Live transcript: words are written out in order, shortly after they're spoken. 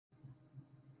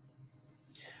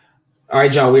All right,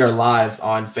 John, we are live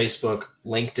on Facebook,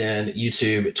 LinkedIn,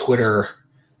 YouTube, Twitter,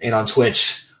 and on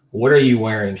Twitch. What are you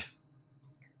wearing?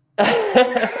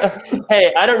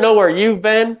 Hey, I don't know where you've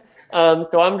been,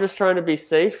 so I'm just trying to be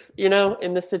safe,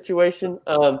 in this situation.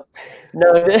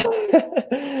 No,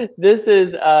 this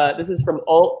is from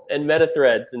Alt and Meta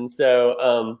Threads, and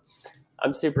so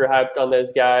I'm super hyped on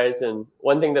those guys. And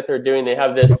one thing that they're doing, they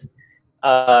have this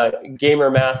gamer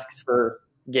masks for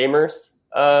gamers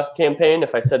campaign,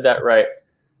 if I said that right.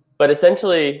 But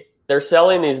essentially, they're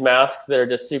selling these masks that are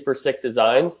just super sick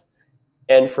designs.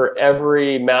 And for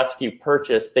every mask you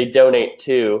purchase, they donate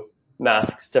 2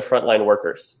 masks to frontline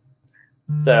workers.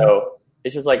 So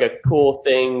it's just like a cool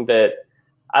thing that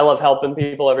I love helping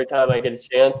people every time I get a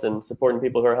chance and supporting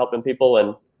people who are helping people.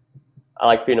 And I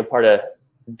like being a part of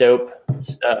dope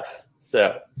stuff.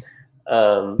 So,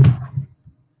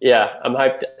 yeah, I'm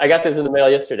hyped. I got this in the mail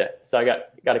yesterday, so I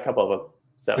got a couple of them.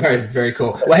 So. All right, very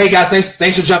cool. Well, hey guys,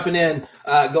 thanks for jumping in.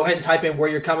 Go ahead and type in where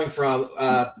you're coming from.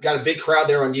 Got a big crowd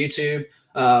there on YouTube.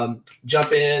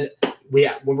 Jump in.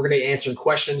 We're going to answer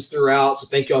questions throughout. So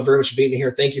thank you all very much for being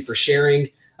here. Thank you for sharing.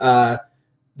 Dr.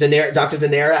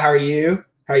 Danera, how are you?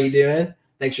 How are you doing?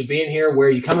 Thanks for being here. Where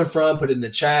are you coming from? Put it in the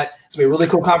chat. It's going to be a really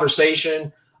cool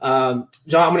conversation. John,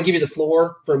 I'm going to give you the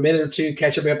floor for a minute or two,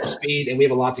 catch everybody up to speed, and we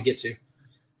have a lot to get to.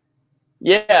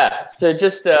 Yeah, so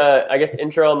just I guess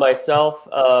intro on myself.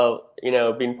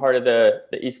 Being part of the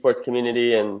esports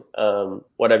community and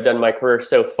what I've done in my career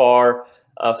so far.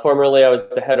 Formerly, I was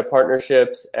the head of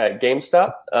partnerships at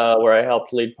GameStop, where I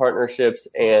helped lead partnerships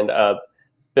and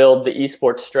build the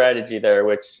esports strategy there,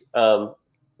 which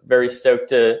very stoked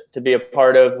to be a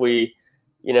part of. We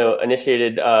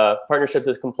initiated partnerships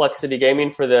with Complexity Gaming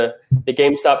for the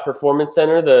GameStop Performance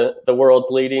Center, the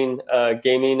world's leading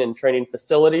gaming and training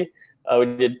facility. We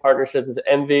did partnerships with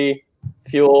Envy,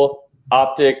 Fuel,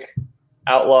 Optic,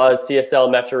 Outlaws, CSL,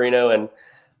 Maturino, and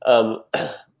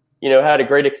had a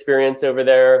great experience over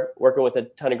there working with a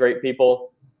ton of great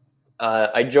people.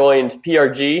 I joined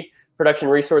PRG, Production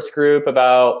Resource Group,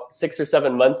 about 6 or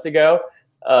 7 months ago.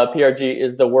 PRG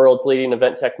is the world's leading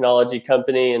event technology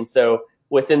company, and so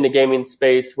within the gaming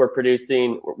space, we're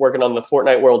working on the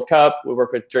Fortnite World Cup. We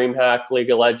work with DreamHack,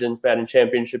 League of Legends, Madden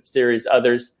Championship Series,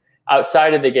 others.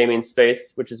 Outside of the gaming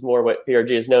space, which is more what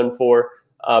PRG is known for,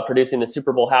 producing the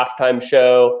Super Bowl halftime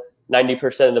show,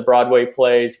 90% of the Broadway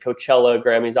plays, Coachella,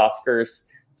 Grammys, Oscars.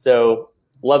 So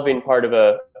love being part of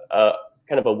a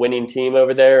kind of a winning team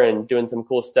over there and doing some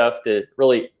cool stuff to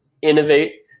really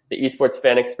innovate the esports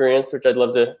fan experience, which I'd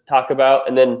love to talk about.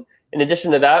 And then in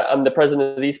addition to that, I'm the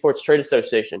president of the Esports Trade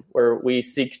Association, where we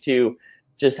seek to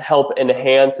just help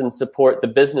enhance and support the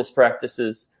business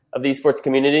practices of the esports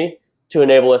community to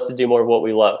enable us to do more of what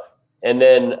we love. And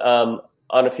then on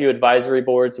a few advisory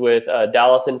boards with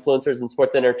Dallas influencers in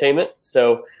sports entertainment.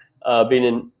 So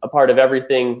being a part of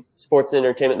everything sports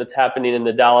entertainment that's happening in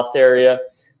the Dallas area.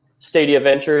 Stadia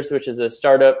Ventures, which is a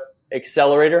startup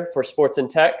accelerator for sports and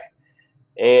tech.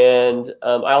 And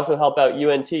I also help out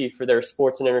UNT for their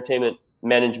sports and entertainment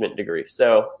management degree.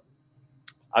 So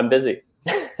I'm busy.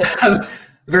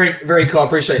 Very, very cool. I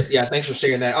appreciate it. Yeah, thanks for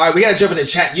sharing that. All right, we got to jump into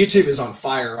chat. YouTube is on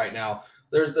fire right now.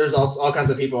 There's all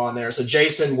kinds of people on there. So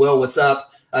Jason, Will, what's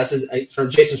up?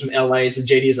 Jason's from LA. So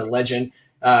JD is a legend.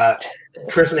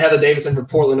 Chris and Heather Davidson from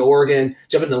Portland, Oregon.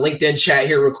 Jump into the LinkedIn chat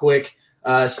here real quick.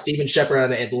 Stephen Shepard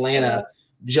out of Atlanta.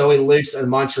 Joey Lukes out of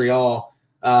Montreal.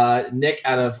 Nick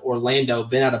out of Orlando.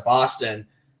 Ben out of Boston.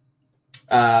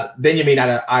 Benjamin out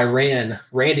of Iran.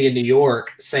 Randy in New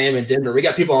York. Sam in Denver. We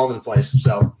got people all over the place.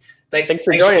 So thanks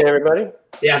for joining, everybody.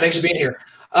 Yeah, thanks for being here.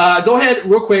 Go ahead,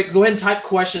 real quick. Go ahead and type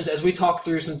questions as we talk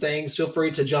through some things. Feel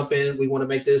free to jump in. We want to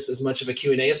make this as much of a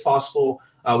Q&A as possible.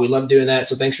 We love doing that,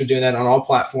 so thanks for doing that on all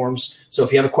platforms. So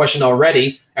if you have a question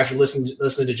already after listening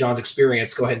to John's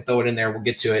experience, go ahead and throw it in there. We'll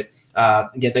get to it.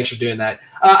 Again, thanks for doing that.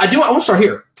 I want to start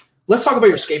here. Let's talk about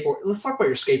your skateboard. Let's talk about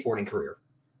your skateboarding career.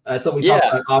 That's something we talked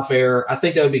about off air. I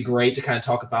think that would be great to kind of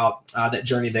talk about that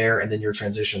journey there and then your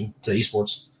transition to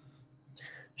esports.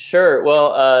 Sure.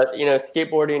 Well,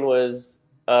 skateboarding was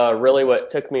really what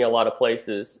took me a lot of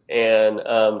places. And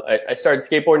I started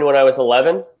skateboarding when I was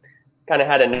 11, kind of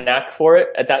had a knack for it.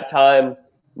 At that time,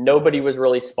 nobody was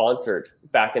really sponsored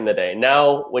back in the day.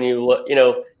 Now, when you look,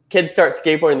 kids start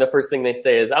skateboarding, the first thing they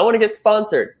say is, I want to get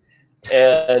sponsored.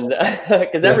 And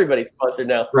because everybody's sponsored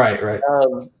now. Right.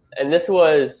 And this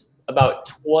was about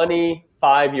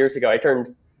 25 years ago. I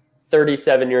turned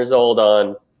 37 years old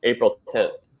on April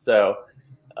 10th. So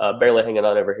barely hanging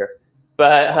on over here.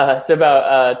 But so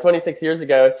about 26 years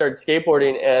ago, I started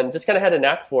skateboarding and just kind of had a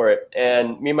knack for it.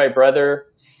 And me and my brother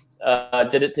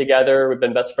did it together. We've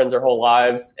been best friends our whole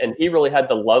lives, and he really had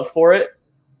the love for it.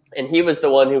 And he was the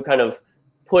one who kind of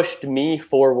pushed me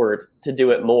forward to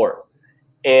do it more.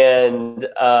 And,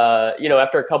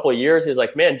 after a couple of years, he was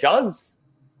like, man, John's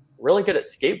really good at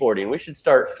skateboarding. We should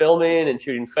start filming and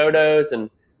shooting photos, and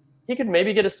he could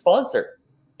maybe get a sponsor.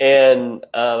 And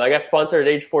I got sponsored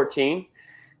at age 14.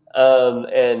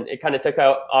 And it kind of took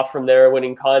off from there,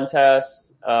 winning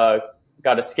contests,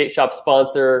 got a skate shop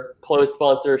sponsor, clothes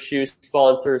sponsor, shoe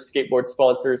sponsors, skateboard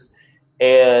sponsors.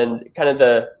 And kind of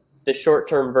the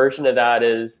short-term version of that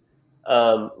is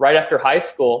right after high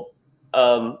school,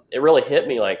 it really hit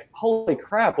me like, holy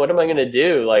crap, what am I going to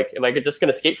do? Like, am I just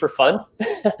going to skate for fun?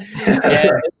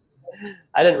 And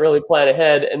I didn't really plan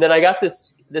ahead. And then I got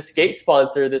this skate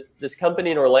sponsor, this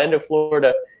company in Orlando,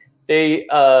 Florida. They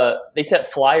sent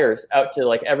flyers out to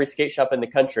like every skate shop in the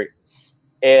country.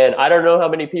 And I don't know how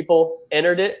many people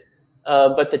entered it,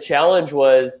 but the challenge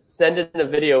was send in a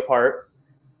video part.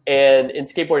 And in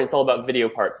skateboarding, it's all about video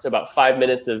parts. So about 5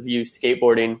 minutes of you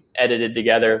skateboarding edited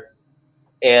together.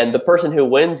 And the person who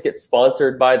wins gets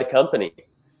sponsored by the company.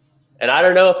 And I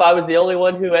don't know if I was the only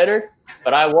one who entered,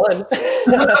 but I won.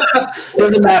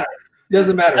 Doesn't matter.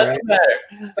 Doesn't matter, right? Doesn't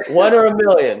matter. 1 or a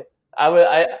million.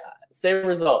 Same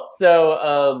result.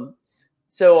 So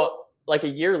like a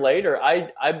year later,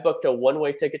 I booked a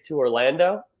one-way ticket to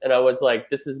Orlando, and I was like,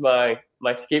 this is my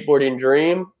skateboarding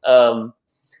dream.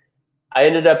 I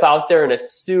ended up out there in a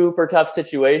super tough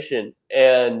situation,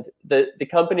 and the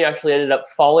company actually ended up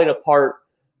falling apart,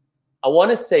 I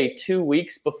want to say 2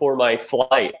 weeks before my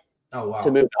flight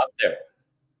to move out there.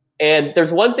 And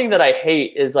there's one thing that I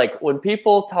hate is like when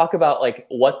people talk about like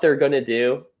what they're going to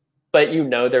do, but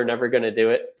they're never going to do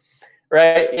it.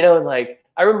 Right. And like,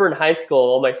 I remember in high school,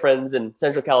 all my friends in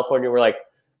Central California were like,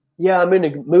 yeah, I'm going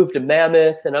to move to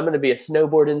Mammoth and I'm going to be a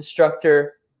snowboard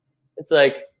instructor. It's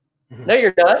like, no,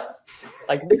 you're not.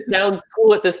 Like, this sounds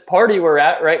cool at this party we're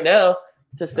at right now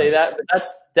to say that, but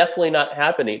that's definitely not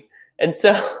happening. And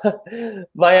so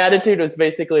my attitude was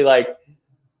basically like,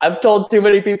 I've told too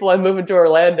many people I'm moving to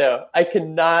Orlando. I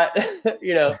cannot,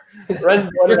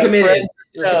 run one of my friends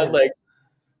down like,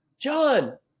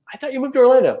 John, I thought you moved to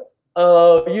Orlando.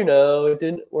 Oh, it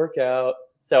didn't work out.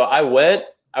 So I went.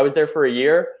 I was there for a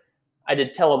year. I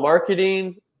did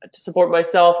telemarketing to support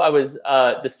myself. I was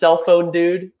the cell phone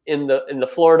dude in the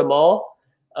Florida Mall,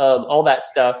 all that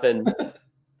stuff. And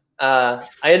I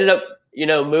ended up,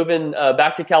 moving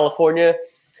back to California.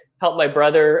 Helped my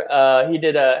brother. He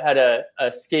had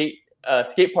a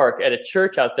skate park at a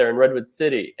church out there in Redwood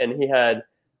City, and he had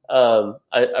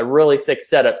a really sick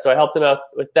setup. So I helped him out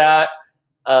with that.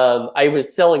 I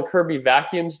was selling Kirby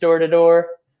vacuums door to door.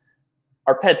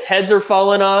 Our pets' heads are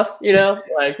falling off,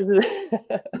 like. And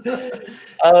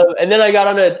then I got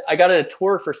on a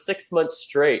tour for 6 months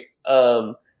straight.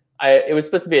 It was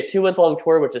supposed to be a 2 month long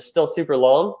tour, which is still super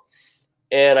long.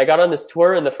 And I got on this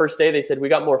tour, and the first day they said, we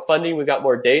got more funding, we got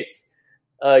more dates.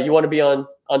 You want to be on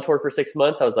tour for 6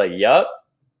 months? I was like, yup.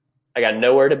 I got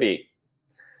nowhere to be.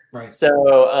 Right.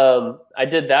 So I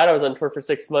did that. I was on tour for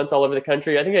 6 months all over the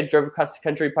country. I think I drove across the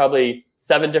country probably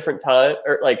 7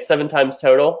 times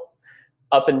total,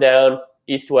 up and down,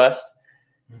 east, west.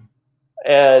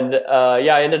 And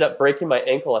I ended up breaking my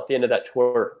ankle at the end of that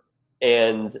tour.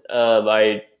 And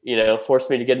forced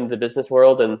me to get into the business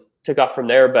world and took off from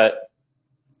there. But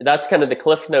that's kind of the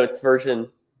Cliff Notes version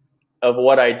of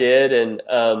what I did. And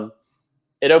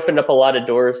it opened up a lot of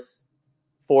doors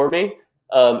for me.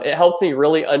 It helped me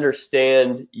really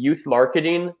understand youth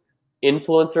marketing,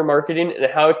 influencer marketing, and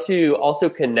how to also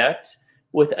connect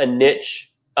with a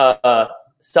niche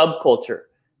subculture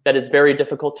that is very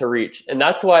difficult to reach. And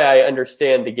that's why I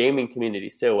understand the gaming community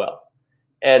so well.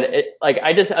 And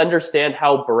I just understand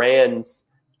how brands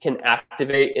can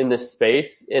activate in this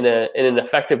space in an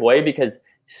effective way, because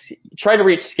try to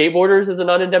reach skateboarders as a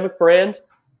non-endemic brand.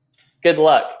 Good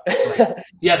luck. Right.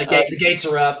 Yeah, the gates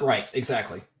are up. Right,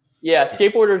 exactly. Yeah,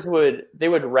 skateboarders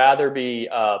would rather be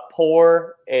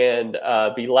poor and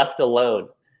be left alone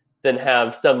than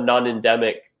have some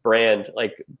non-endemic brand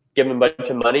like give them a bunch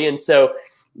of money. And so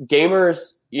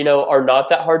gamers, are not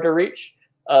that hard to reach.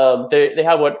 They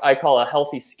have what I call a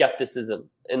healthy skepticism.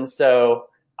 And so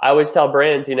I always tell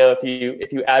brands, if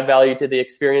you add value to the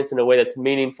experience in a way that's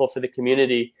meaningful for the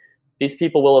community, these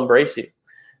people will embrace you.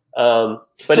 So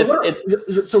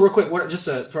real quick,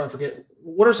 before I forget,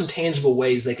 what are some tangible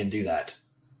ways they can do that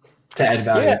to add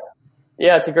value?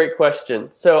 Yeah, it's a great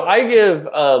question. So I give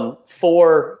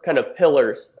 4 kind of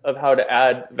pillars of how to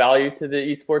add value to the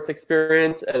esports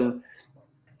experience. And,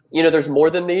 there's more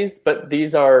than these, but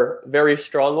these are very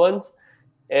strong ones.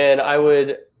 And I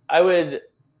would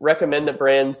recommend that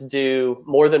brands do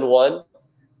more than one,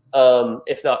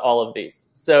 if not all of these.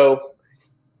 So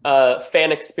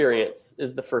fan experience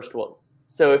is the first one.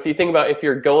 So if you think about if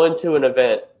you're going to an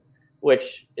event,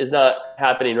 which is not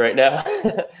happening right now,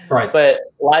 right. but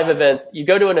live events, you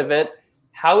go to an event,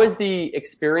 how is the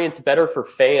experience better for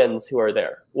fans who are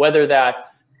there? Whether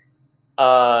that's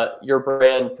your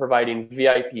brand providing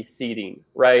VIP seating,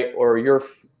 right? Or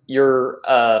you're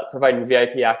providing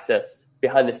VIP access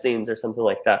behind the scenes or something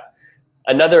like that.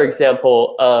 Another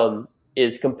example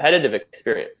is competitive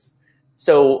experience.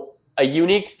 So a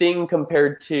unique thing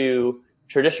compared to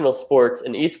traditional sports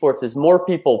and esports is more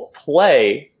people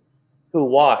play who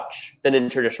watch than in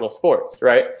traditional sports,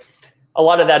 right? A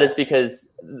lot of that is because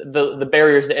the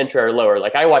barriers to entry are lower.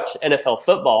 Like I watch NFL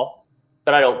football,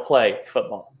 but I don't play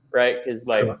football, right? Because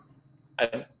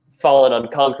I've fallen on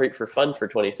concrete for fun for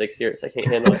 26 years. I can't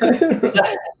handle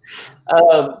it.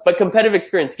 But competitive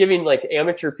experience, giving like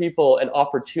amateur people an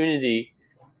opportunity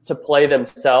to play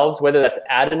themselves, whether that's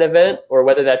at an event or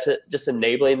whether that's just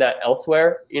enabling that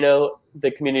elsewhere,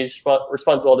 the community is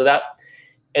responsible to that.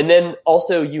 And then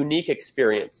also unique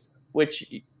experience,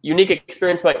 which unique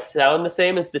experience might sound the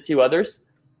same as the two others,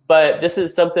 but this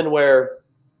is something where,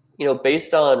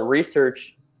 based on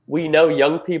research, we know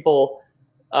young people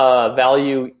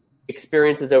value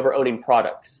experiences over owning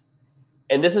products.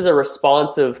 And this is a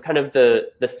response of kind of the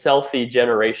selfie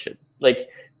generation. Like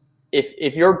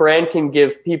if your brand can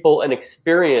give people an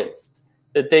experience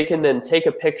that they can then take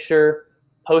a picture,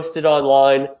 post it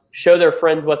online, show their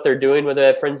friends what they're doing, whether they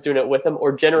have friends doing it with them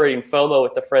or generating FOMO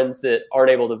with the friends that aren't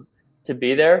able to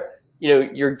be there,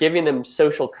 you're giving them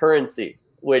social currency,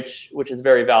 which is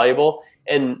very valuable.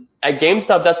 And at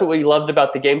GameStop, that's what we loved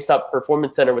about the GameStop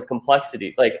Performance Center with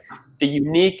Complexity, like the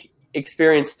unique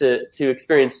experience to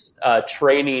experience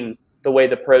training the way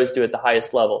the pros do at the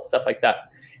highest level, stuff like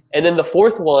that. And then the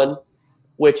fourth one,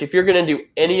 which if you're going to do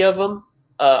any of them,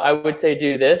 I would say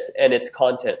do this, and it's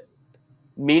content.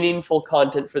 Meaningful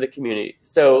content for the community.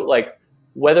 So like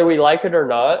whether we like it or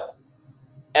not,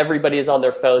 everybody is on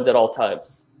their phones at all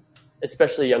times,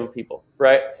 especially young people,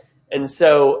 right? And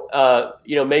so,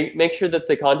 make sure that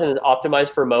the content is optimized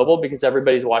for mobile because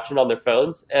everybody's watching on their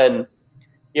phones. And,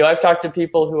 I've talked to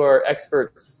people who are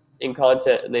experts in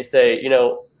content and they say,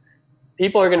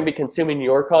 people are going to be consuming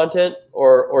your content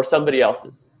or somebody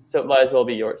else's. So it might as well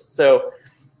be yours. So,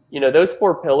 those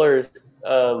four pillars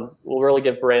will really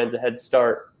give brands a head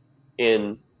start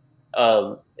in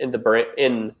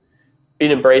being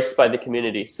embraced by the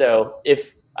community. So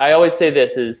if I always say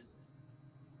this is,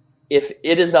 if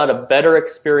it is not a better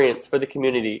experience for the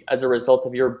community as a result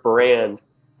of your brand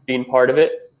being part of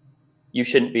it, you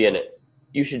shouldn't be in it.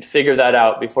 You should figure that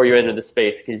out before you enter the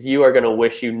space because you are going to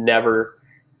wish you never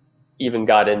even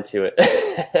got into it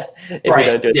if you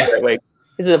don't do it the right way.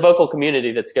 This is a vocal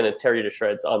community that's going to tear you to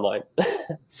shreds online.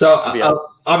 So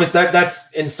obviously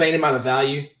that's insane amount of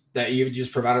value that you've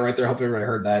just provided right there. I hope everybody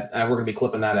heard that. We're going to be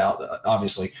clipping that out,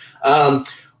 obviously.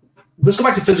 Let's go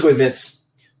back to physical events.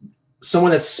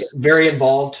 Someone that's very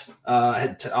involved,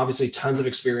 had obviously tons of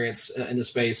experience in the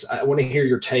space. I want to hear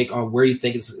your take on where you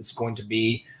think it's going to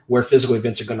be, where physical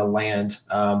events are going to land.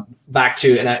 Back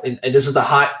to and this is the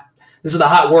hot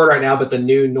word right now, but the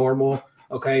new normal.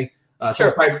 Okay. So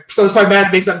it's probably mad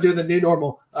at me because I'm doing the new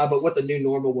normal, but what the new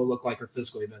normal will look like for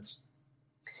physical events.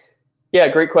 Yeah,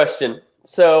 great question.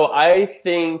 So I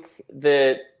think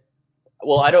that,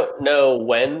 I don't know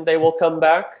when they will come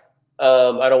back.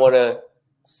 I don't want to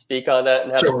speak on that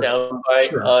and have a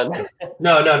soundbite on.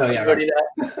 No. Yeah. Right.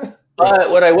 But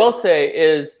what I will say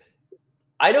is,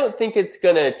 I don't think it's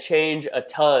going to change a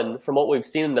ton from what we've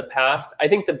seen in the past. I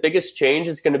think the biggest change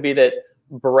is going to be that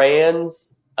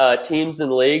brands, teams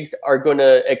and leagues are going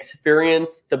to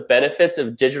experience the benefits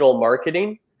of digital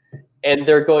marketing, and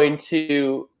they're going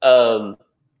to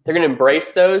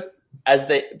embrace those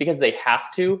because they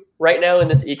have to right now in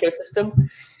this ecosystem.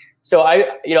 So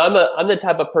I'm the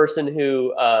type of person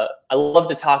who I love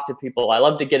to talk to people. I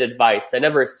love to get advice. I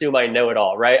never assume I know it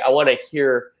all, right? I want to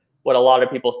hear what a lot of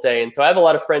people say. And so I have a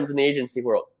lot of friends in the agency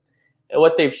world. And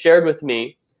what they've shared with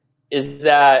me is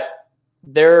that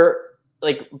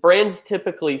brands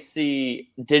typically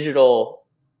see digital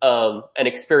and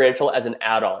experiential as an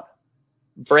add-on.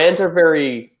 Brands are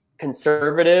very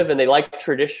conservative and they like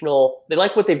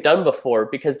what they've done before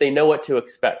because they know what to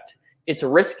expect. It's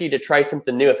risky to try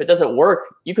something new. If it doesn't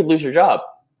work, you could lose your job,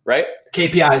 right?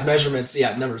 KPIs, measurements,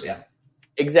 numbers,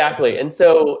 Exactly. And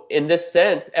so in this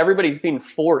sense, everybody's being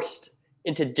forced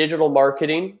into digital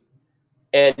marketing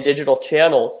and digital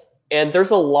channels. And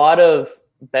there's a lot of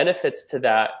benefits to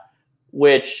that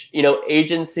which,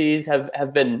 agencies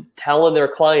have been telling their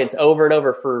clients over and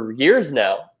over for years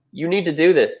now, you need to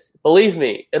do this. Believe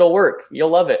me, it'll work. You'll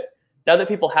love it. Now that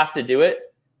people have to do it,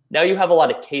 now you have a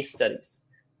lot of case studies,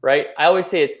 right? I always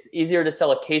say it's easier to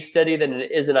sell a case study than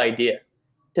it is an idea.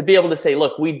 To be able to say,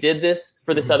 look, we did this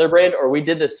for this other brand, or we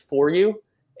did this for you,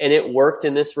 and it worked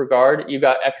in this regard. You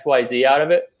got X, Y, Z out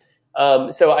of it.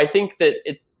 So I think that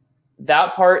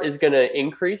that part is going to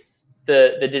increase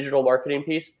the digital marketing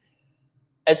piece.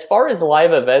 As far as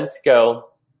live events go,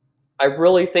 I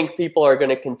really think people are going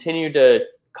to continue to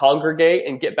congregate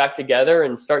and get back together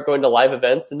and start going to live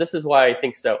events. And this is why I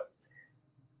think so.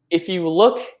 If you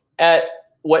look at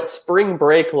what spring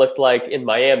break looked like in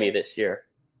Miami this year,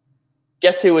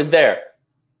 guess who was there?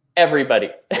 Everybody,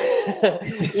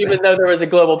 even though there was a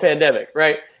global pandemic,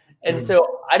 right? And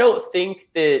so I don't think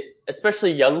that,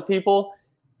 especially young people,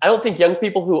 I don't think young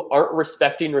people who aren't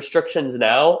respecting restrictions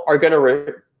now are going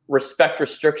to respect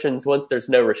restrictions once there's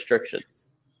no restrictions.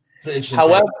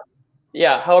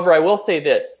 However, I will say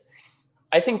this.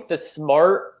 I think the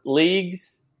smart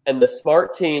leagues and the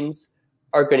smart teams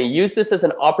are going to use this as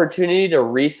an opportunity to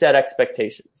reset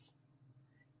expectations.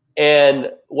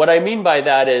 And what I mean by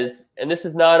that is, and this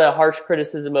is not a harsh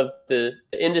criticism of the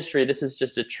industry, this is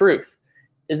just a truth,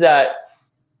 is that,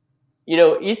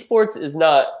 esports is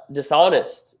not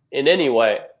dishonest in any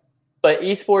way, but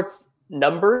esports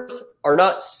numbers are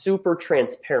not super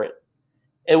transparent.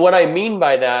 And what I mean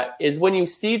by that is when you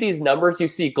see these numbers, you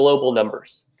see global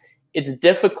numbers. It's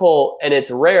difficult and it's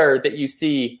rare that you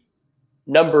see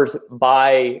numbers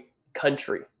by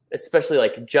country, especially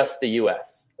like just the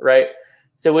US, right?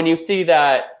 So when you see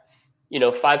that,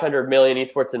 500 million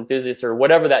esports enthusiasts or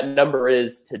whatever that number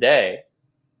is today,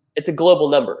 it's a global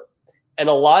number. And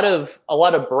a lot of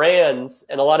brands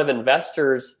and a lot of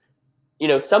investors,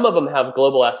 some of them have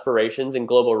global aspirations and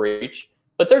global reach,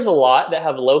 but there's a lot that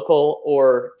have local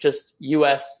or just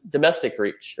US domestic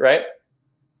reach, right?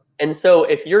 And so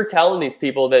if you're telling these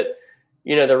people that,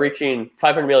 they're reaching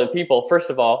 500 million people, first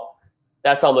of all,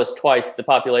 that's almost twice the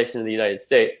population of the United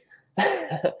States.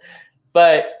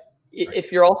 But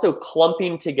if you're also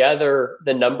clumping together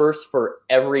the numbers for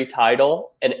every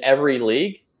title and every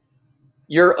league,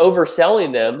 you're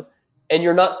overselling them and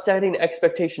you're not setting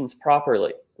expectations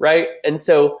properly, right? And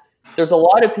so there's a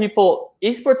lot of people,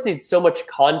 esports needs so much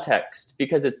context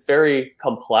because it's very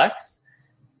complex.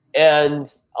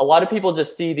 And a lot of people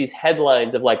just see these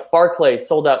headlines of like Barclay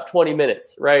sold out 20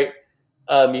 minutes, right?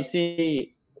 You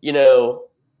see,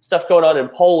 stuff going on in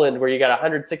Poland where you got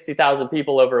 160,000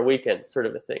 people over a weekend, sort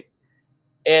of a thing.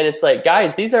 And it's like,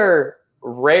 guys, these are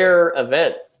rare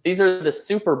events. These are the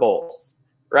Super Bowls,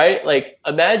 right? Like,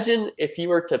 imagine if you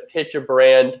were to pitch a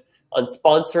brand on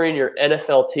sponsoring your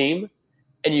NFL team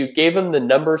and you gave them the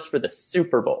numbers for the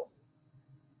Super Bowl.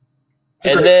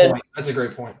 That's a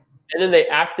great point. And then they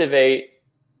activate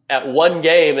at one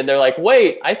game and they're like,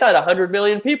 wait, I thought 100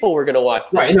 million people were going to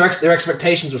watch this. Right, and their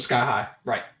expectations were sky high.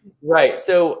 Right.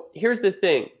 So here's the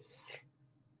thing.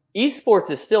 Esports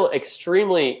is still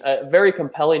extremely very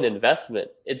compelling investment.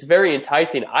 It's very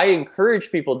enticing. I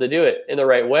encourage people to do it in the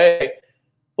right way.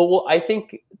 But I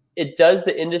think it does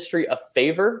the industry a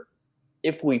favor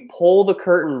if we pull the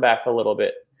curtain back a little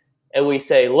bit and we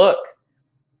say, look,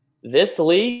 this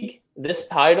league, this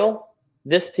title,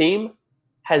 this team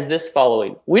has this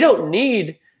following. We don't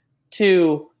need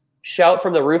to shout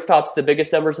from the rooftops the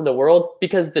biggest numbers in the world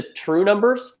because the true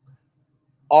numbers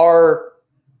are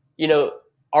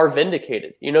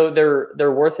vindicated.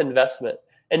 They're worth investment.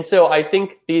 And so I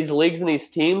think these leagues and these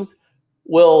teams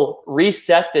will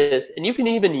reset this, and you can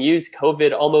even use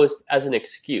COVID almost as an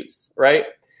excuse, right?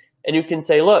 And you can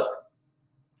say, look,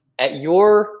 at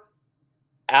your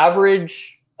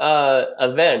average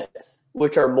events,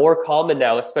 which are more common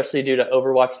now, especially due to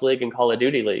Overwatch League and Call of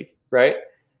Duty League, right?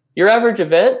 Your average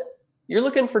event, you're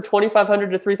looking for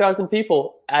 2,500 to 3,000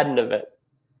 people at an event.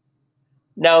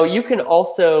 Now, you can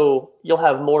also, you'll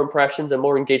have more impressions and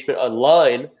more engagement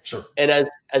online. Sure. And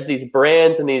as these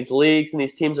brands and these leagues and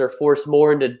these teams are forced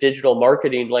more into digital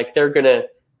marketing, like they're gonna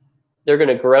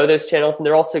grow those channels, and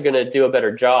they're also gonna do a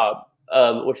better job,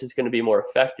 which is gonna be more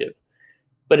effective.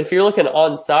 But if you're looking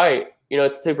on site,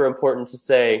 it's super important to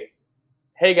say,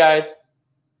 hey guys,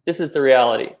 this is the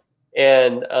reality.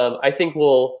 And I think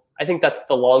that's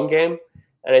the long game,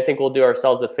 and I think we'll do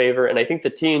ourselves a favor. And I think the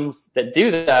teams that do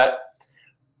that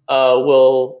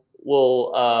will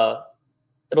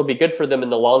it'll be good for them in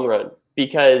the long run.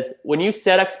 Because when you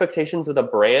set expectations with a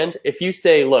brand, if you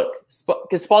say, look,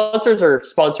 because sponsors are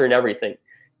sponsoring everything,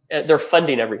 they're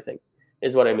funding everything,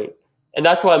 is what I mean. And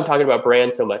that's why I'm talking about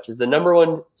brands so much, is the number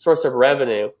one source of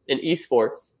revenue in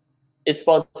esports is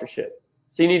sponsorship.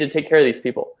 So you need to take care of these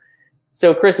people.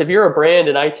 So Chris, if you're a brand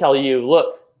and I tell you,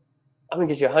 look, I'm going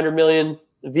to get you 100 million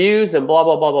views and blah,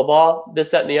 blah, blah, blah, blah, this,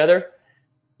 that, and the other,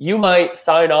 you might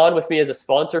sign on with me as a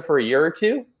sponsor for a year or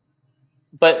two.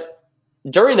 But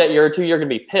during that year or two, you're going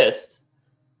to be pissed.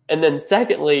 And then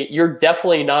secondly, you're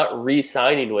definitely not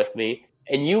re-signing with me.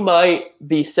 And you might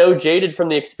be so jaded from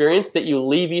the experience that you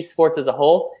leave esports as a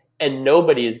whole and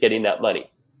nobody is getting that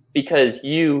money because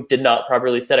you did not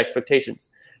properly set expectations.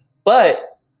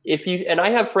 But if you, and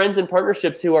I have friends and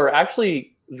partnerships who are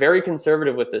actually very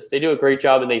conservative with this. They do a great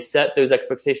job and they set those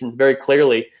expectations very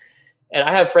clearly. And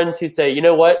I have friends who say, you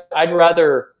know what, I'd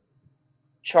rather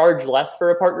charge less for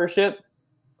a partnership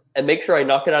and make sure I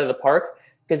knock it out of the park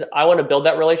because I want to build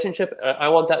that relationship. I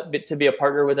want that to be a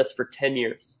partner with us for 10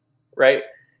 years, right?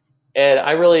 And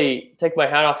I really take my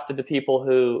hat off to the people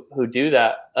who do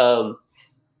that.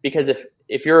 Because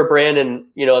if you're a brand and,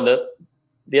 you know, on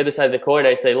the other side of the coin,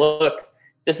 I say, look,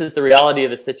 this is the reality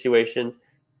of the situation,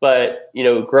 but, you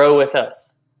know, grow with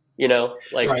us, you know,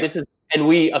 like right. This is, and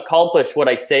we accomplish what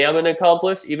I say I'm going to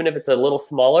accomplish, even if it's a little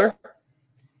smaller.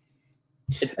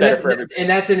 It's better for everybody. And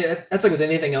that's like with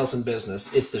anything else in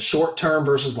business. It's the short term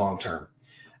versus long term.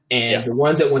 And the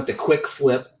ones that want the quick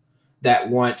flip, that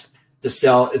want to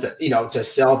sell, to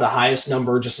sell the highest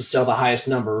number, just to sell the highest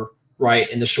number, right,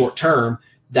 in the short term,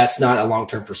 that's not a long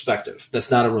term perspective.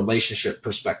 That's not a relationship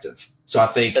perspective. So I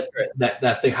think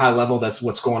that big high level, that's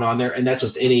what's going on there. And that's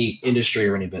with any industry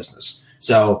or any business.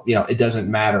 So, you know, it doesn't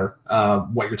matter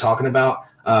what you're talking about.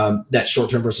 That short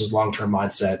term versus long term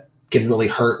mindset can really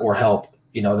hurt or help.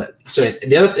 You know that. So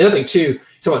the other thing too,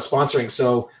 talk about sponsoring.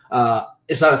 So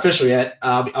it's not official yet.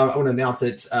 I want to announce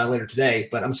it later today.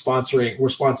 But we're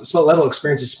sponsoring. Small Level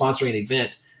Experience is sponsoring an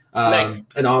event, nice.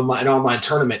 an online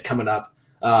tournament coming up,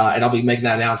 and I'll be making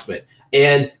that announcement.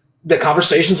 And the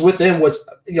conversations with them was,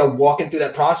 you know, walking through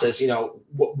that process. You know,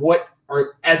 what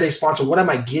are, as a sponsor, what am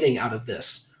I getting out of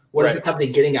this? What is the company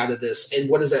getting out of this, and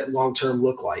what does that long term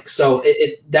look like? So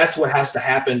that's what has to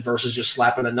happen versus just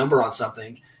slapping a number on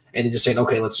something and then just saying,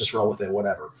 okay, let's just roll with it,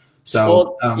 whatever.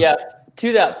 So,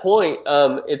 to that point,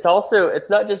 it's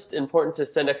not just important to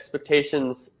set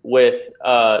expectations with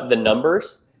the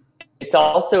numbers. It's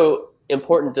also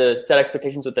important to set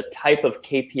expectations with the type of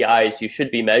KPIs you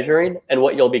should be measuring and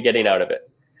what you'll be getting out of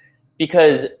it.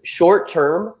 Because short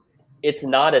term, it's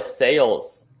not a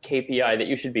sales KPI that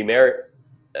you should be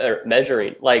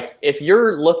measuring. Like if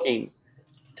you're looking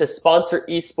to sponsor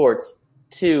esports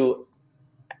to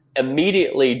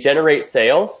immediately generate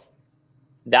sales,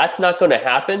 that's not going to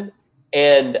happen.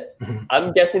 And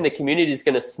I'm guessing the community is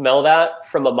going to smell that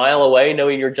from a mile away,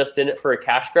 knowing you're just in it for a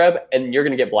cash grab, and you're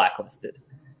going to get blacklisted.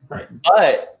 Right.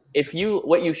 But if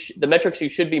the metrics you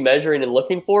should be measuring and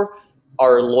looking for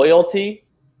are loyalty,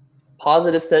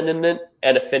 positive sentiment,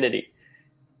 and affinity.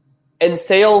 And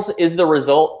sales is the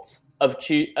result of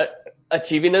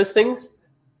achieving those things.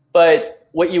 But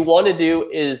what you want to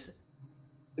do is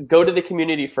go to the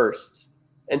community first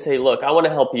and say, look, I want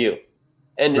to help you.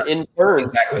 And in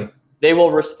turn, they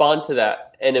will respond to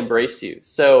that and embrace you.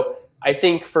 So I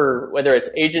think for whether it's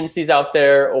agencies out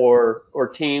there or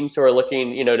teams who are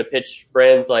looking, you know, to pitch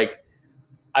brands, like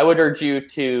I would urge you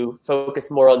to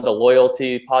focus more on the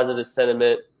loyalty, positive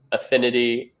sentiment,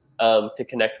 affinity to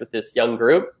connect with this young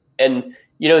group. And,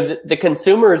 you know, the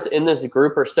consumers in this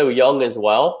group are so young as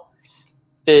well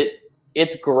that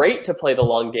it's great to play the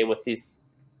long game with these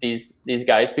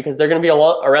guys because they're going to be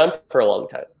around for a long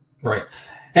time. Right.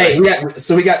 Hey,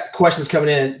 we got questions coming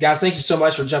in. Guys, thank you so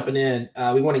much for jumping in.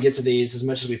 We want to get to these as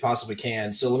much as we possibly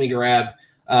can. So let me grab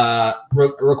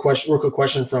real quick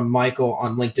question from Michael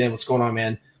on LinkedIn. What's going on,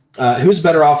 man? Who's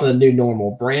better off in the new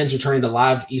normal? Brands returning to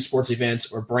live esports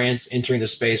events or brands entering the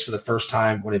space for the first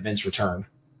time when events return?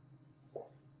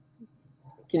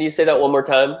 Can you say that one more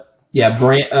time? Yeah,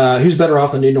 who's better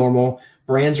off in the new normal?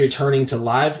 Brands returning to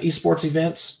live esports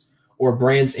events or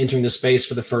brands entering the space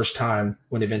for the first time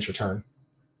when events return?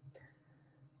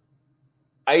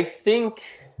 I think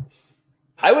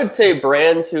I would say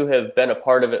brands who have been a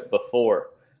part of it before,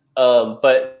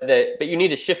 but you need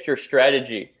to shift your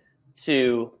strategy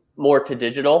more to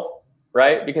digital,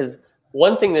 right? Because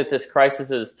one thing that this crisis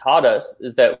has taught us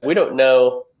is that we don't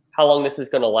know how long this is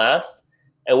going to last,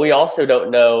 and we also don't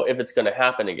know if it's going to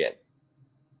happen again,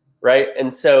 right?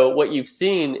 And so what you've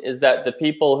seen is that the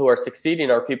people who are succeeding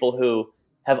are people who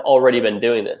have already been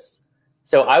doing this.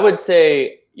 So I would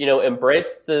say, you know,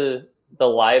 embrace the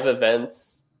live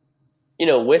events, you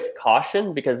know, with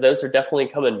caution because those are definitely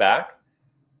coming back,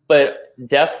 but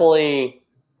definitely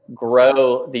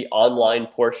grow the online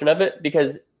portion of it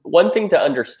because one thing to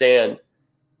understand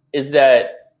is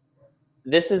that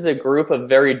this is a group of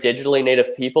very digitally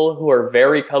native people who are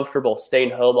very comfortable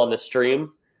staying home on the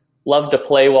stream, love to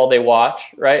play while they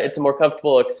watch, right? It's a more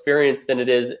comfortable experience than it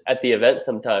is at the event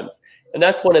sometimes. And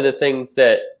that's one of the things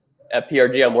that at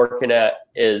PRG I'm working at,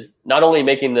 is not only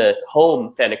making the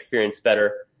home fan experience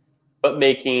better, but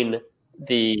making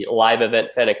the live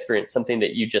event fan experience something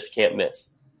that you just can't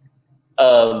miss.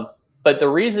 But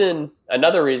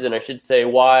another reason I should say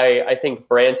why I think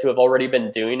brands who have already been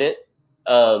doing it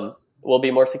will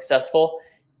be more successful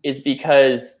is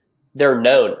because they're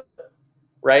known,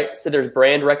 right? So there's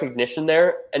brand recognition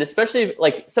there, and especially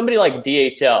like somebody like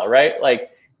DHL, right? Like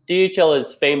DHL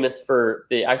is famous for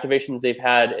the activations they've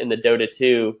had in the Dota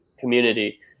 2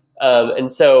 community.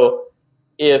 And so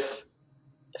if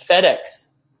FedEx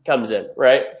comes in,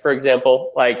 right, for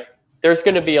example, like there's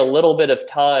going to be a little bit of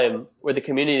time where the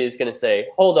community is going to say,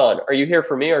 hold on, are you here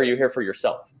for me or are you here for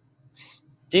yourself?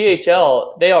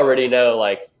 DHL, they already know,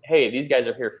 like, hey, these guys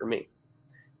are here for me,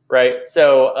 right?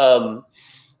 So,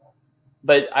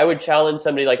 but I would challenge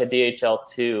somebody like a DHL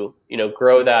to,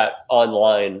 grow that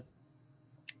online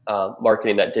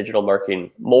marketing, that digital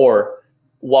marketing more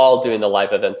while doing the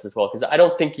live events as well. Because I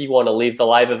don't think you want to leave the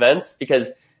live events, because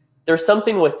there's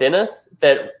something within us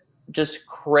that just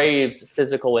craves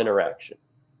physical interaction,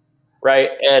 right?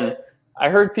 And I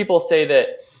heard people say that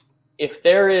if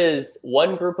there is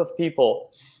one group of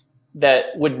people that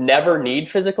would never need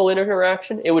physical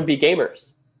interaction, it would be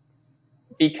gamers.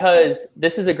 Because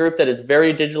this is a group that is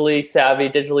very digitally savvy,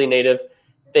 digitally native.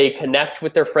 They connect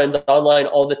with their friends online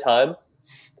all the time.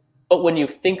 But when you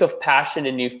think of passion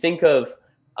and you think of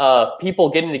people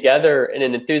getting together in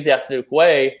an enthusiastic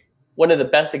way, one of the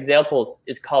best examples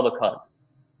is Comic-Con,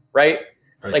 right?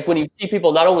 Like when you see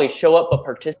people not only show up, but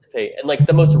participate. And like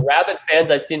the most rabid fans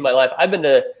I've seen in my life, I've been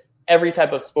to every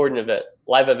type of sporting event,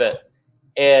 live event.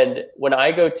 And when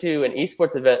I go to an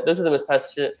esports event, those are the most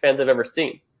passionate fans I've ever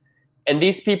seen. And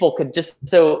these people could just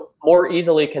so more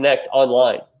easily connect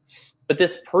online. But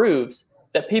this proves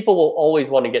that people will always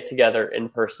want to get together in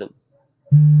person,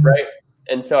 right?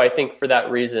 And so I think for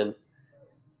that reason,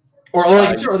 or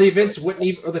the events wouldn't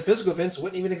even, or the physical events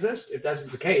wouldn't even exist if that's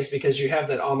the case, because you have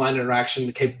that online interaction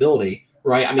capability,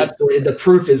 right? I mean, so the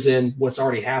proof is in what's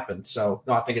already happened. So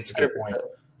no, I think it's a good point.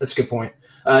 That's a good point.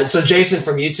 So Jason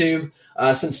from YouTube,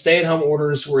 since stay-at-home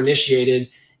orders were initiated,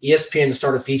 ESPN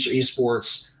started to feature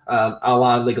esports, a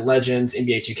la League of Legends,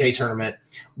 NBA 2K tournament.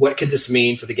 What could this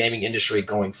mean for the gaming industry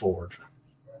going forward,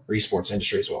 or esports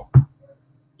industry as well?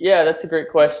 Yeah, that's a great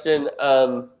question.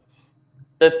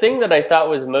 The thing that I thought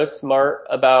was most smart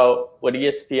about what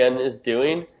ESPN is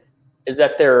doing is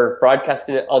that they're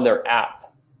broadcasting it on their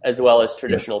app as well as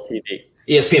traditional TV.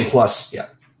 ESPN Plus, yeah.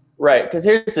 Right, because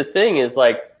here's the thing is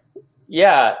like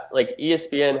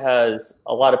ESPN has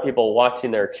a lot of people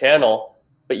watching their channel,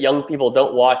 but young people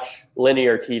don't watch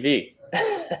linear TV.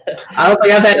 I don't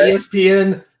think I've had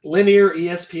linear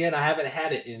ESPN. I haven't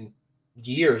had it in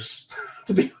years,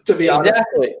 to be honest.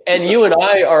 Exactly. And you and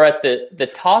I are at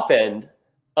the top end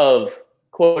of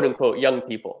quote unquote young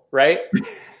people, right?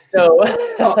 So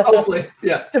hopefully,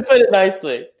 yeah. To put it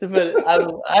nicely, I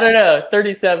don't know,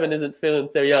 37 isn't feeling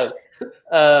so young.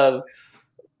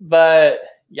 But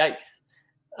yikes.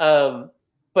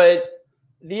 But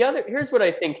here's what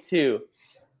I think too.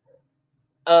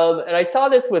 And I saw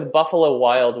this with Buffalo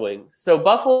Wild Wings. So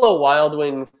Buffalo Wild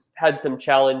Wings had some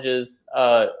challenges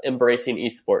embracing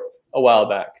esports a while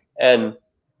back. And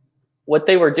what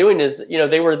they were doing is,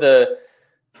 they were the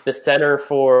center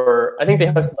for, I think they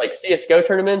hosted like CSGO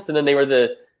tournaments, and then they were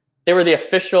the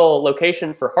official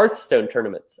location for Hearthstone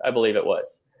tournaments, I believe it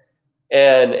was.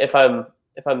 And if I'm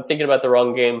thinking about the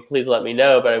wrong game, please let me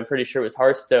know, but I'm pretty sure it was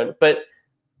Hearthstone. But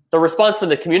the response from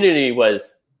the community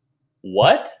was,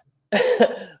 what?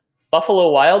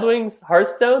 Buffalo Wild Wings,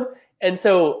 Hearthstone? And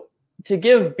so to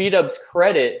give B-Dubs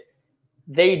credit,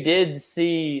 they did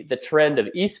see the trend of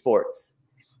esports,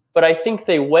 but I think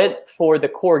they went for the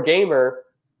core gamer,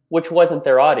 which wasn't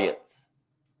their audience,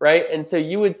 right? And so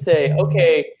you would say,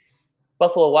 okay,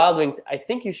 Buffalo Wild Wings, I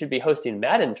think you should be hosting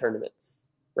Madden tournaments,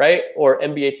 right? Or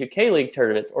NBA 2K League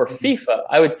tournaments, or FIFA.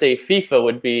 I would say FIFA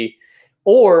would be,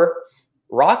 or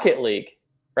Rocket League,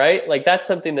 right? Like that's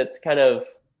something that's kind of,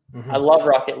 I love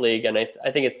Rocket League, and I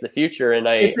think it's the future. And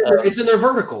it's in their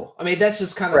vertical. I mean, that's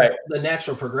just kind of the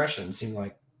natural progression, it seemed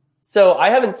like. So I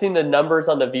haven't seen the numbers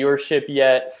on the viewership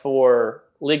yet for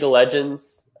League of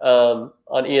Legends on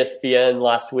ESPN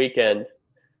last weekend.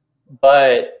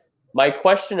 But my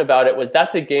question about it was,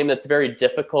 that's a game that's very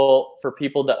difficult for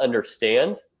people to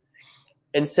understand.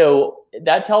 And so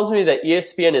that tells me that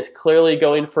ESPN is clearly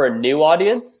going for a new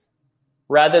audience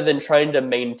rather than trying to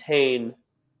maintain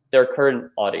their current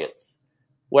audience.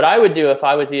 What I would do if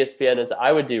I was ESPN is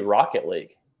I would do Rocket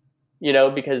League,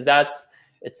 because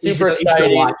it's super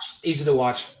exciting. Easy to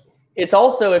watch. It's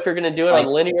also, if you're going to do it on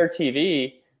linear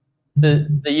TV,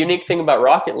 the unique thing about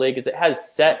Rocket League is it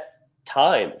has set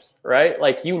times, right?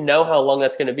 Like, how long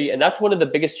that's going to be. And that's one of the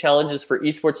biggest challenges for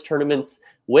esports tournaments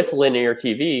with linear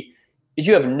TV is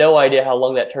you have no idea how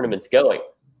long that tournament's going.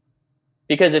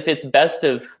 Because if it's best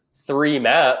of 3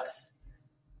 maps,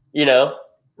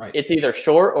 it's either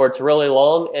short or it's really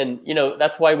long. And,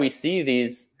 that's why we see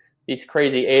these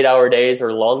crazy 8-hour days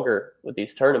or longer with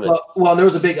these tournaments. Well, there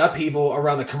was a big upheaval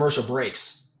around the commercial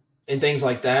breaks and things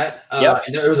like that. Yep.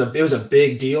 And it was a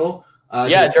big deal.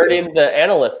 During the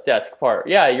analyst desk part.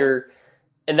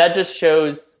 And that just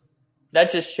shows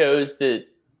that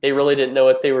they really didn't know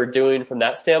what they were doing from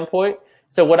that standpoint.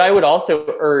 So what I would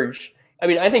also urge,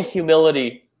 I think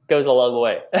humility goes a long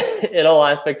way in all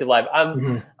aspects of life.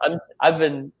 I've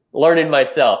been learning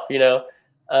myself,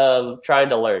 trying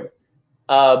to learn.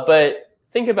 But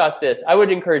think about this. I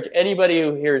would encourage anybody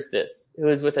who hears this, who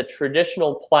is with a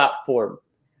traditional platform,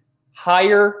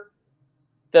 hire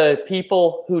the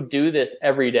people who do this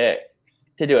every day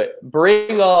to do it.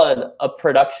 Bring on a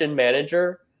production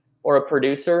manager or a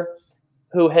producer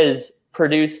who has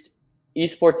produced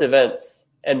esports events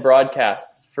and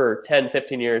broadcasts for 10,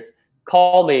 15 years.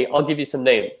 Call me. I'll give you some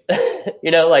names.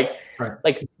 Like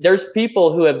there's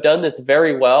people who have done this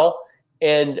very well.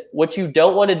 And what you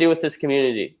don't want to do with this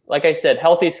community, like I said,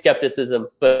 healthy skepticism,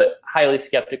 but highly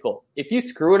skeptical. If you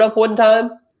screw it up one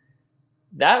time,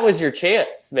 that was your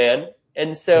chance, man.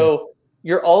 And so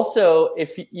you're also,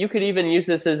 if you could even use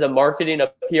this as a marketing, a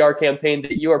PR campaign,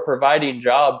 that you are providing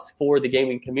jobs for the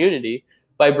gaming community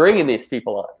by bringing these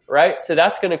people on, right? So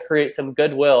that's going to create some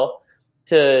goodwill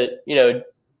to,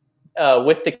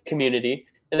 with the community.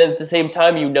 And then at the same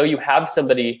time, you have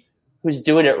somebody who's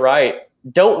doing it right.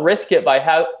 Don't risk it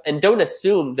and don't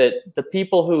assume that the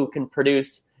people who can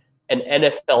produce an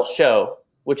NFL show,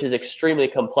 which is extremely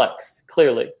complex,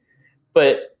 clearly,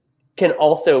 but can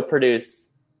also produce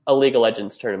a League of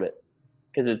Legends tournament,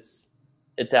 because it's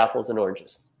apples and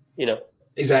oranges,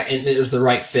 Exactly. And there's the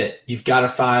right fit. You've got to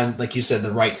find, like you said,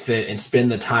 the right fit and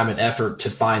spend the time and effort to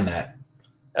find that.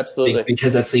 Absolutely.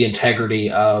 Because that's the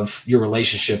integrity of your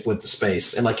relationship with the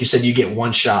space. And like you said, you get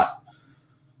one shot.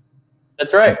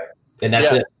 That's right. And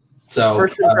that's it. So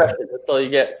first impression, that's all you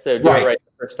get. So do it right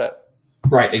the first time.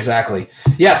 Right, exactly.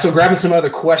 Yeah, so grabbing some other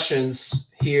questions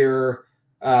here.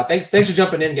 Thanks for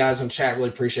jumping in, guys, on chat. Really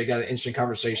appreciate it. Got interesting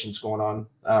conversations going on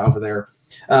over there.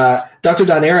 Dr.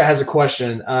 Donera has a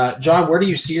question. John, where do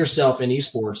you see yourself in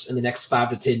esports in the next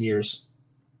 5 to 10 years?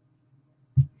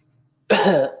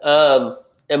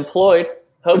 Employed,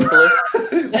 hopefully.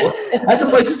 That's a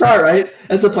place to start, right?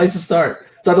 That's a place to start.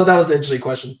 So I thought that was an interesting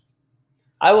question.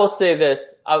 I will say this.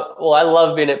 I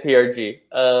love being at PRG.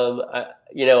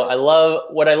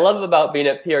 What I love about being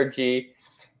at PRG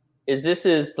is this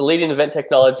is the leading event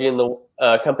technology in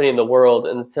the company in the world.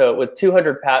 And so with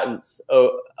 200 patents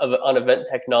on event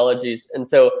technologies. And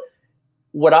so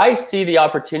what I see the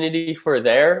opportunity for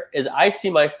there is I see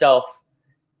myself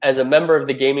as a member of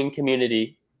the gaming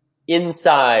community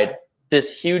inside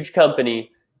this huge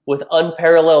company with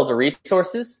unparalleled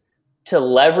resources to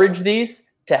leverage these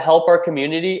to help our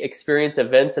community experience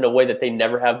events in a way that they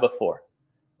never have before,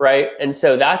 right? And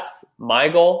so that's my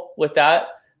goal with that.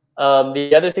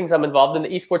 The other things I'm involved in, the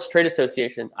Esports Trade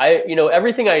Association.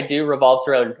 Everything I do revolves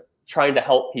around trying to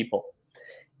help people.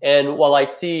 And while I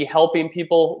see helping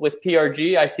people with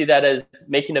PRG, I see that as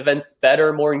making events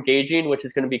better, more engaging, which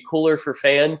is going to be cooler for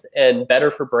fans and better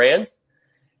for brands.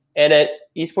 And at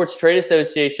Esports Trade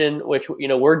Association, which,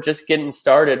 we're just getting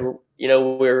started,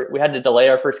 we had to delay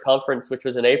our first conference, which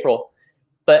was in April,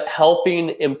 but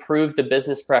helping improve the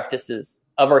business practices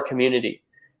of our community.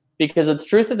 Because the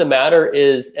truth of the matter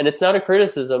is, and it's not a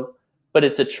criticism, but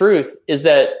it's a truth, is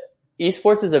that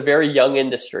esports is a very young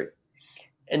industry.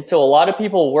 And so a lot of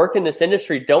people who work in this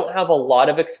industry don't have a lot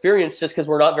of experience just because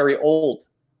we're not very old,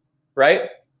 right?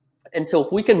 And so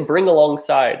if we can bring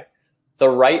alongside the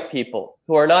right people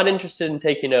who are not interested in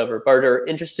taking over, but are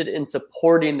interested in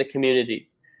supporting the community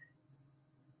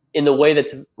in the way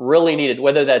that's really needed,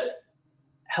 whether that's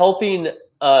helping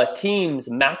teams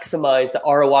maximize the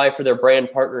ROI for their brand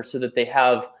partners so that they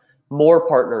have more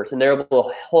partners and they're able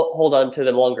to hold on to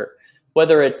them longer.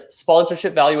 Whether it's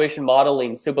sponsorship valuation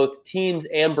modeling, so both teams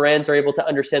and brands are able to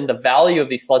understand the value of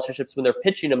these sponsorships when they're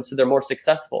pitching them so they're more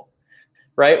successful,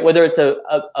 right? Whether it's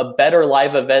a better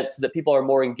live event so that people are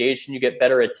more engaged and you get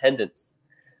better attendance.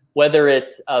 Whether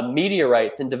it's media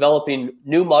rights and developing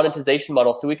new monetization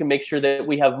models so we can make sure that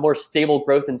we have more stable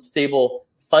growth and stable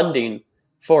funding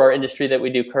for our industry that we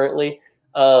do currently.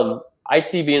 I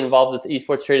see being involved with the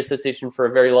Esports Trade Association for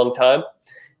a very long time.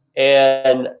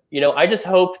 And, I just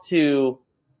hope to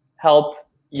help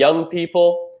young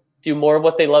people do more of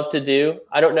what they love to do.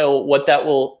 I don't know what that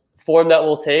will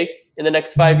take in the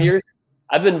next 5 years.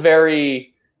 I've been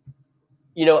very,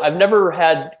 I've never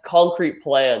had concrete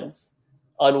plans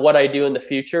on what I do in the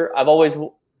future. I've always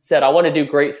said I want to do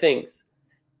great things.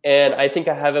 And I think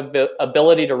I have an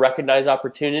ability to recognize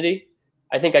opportunity.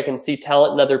 I think I can see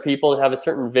talent in other people and have a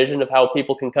certain vision of how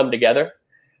people can come together.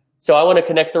 So I want to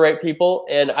connect the right people.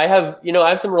 And I have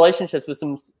some relationships with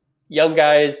some young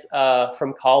guys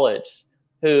from college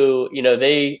who,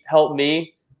 they help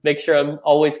me make sure I'm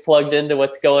always plugged into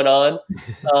what's going on.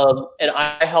 And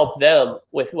I help them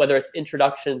with whether it's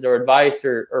introductions or advice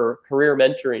or career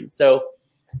mentoring. So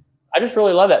I just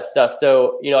really love that stuff.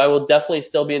 So, I will definitely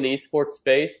still be in the esports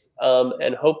space.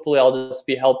 And hopefully I'll just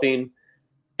be helping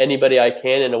anybody I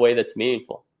can in a way that's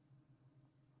meaningful.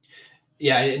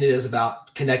 Yeah, it is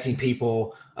about connecting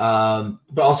people,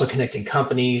 but also connecting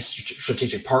companies,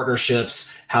 strategic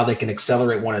partnerships, how they can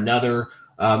accelerate one another.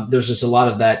 There's just a lot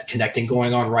of that connecting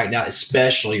going on right now,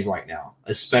 especially right now.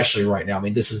 I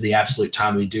mean, this is the absolute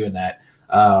time to be doing that.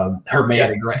 Herb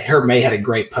May had a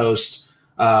great post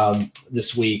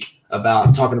this week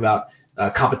about talking about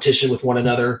competition with one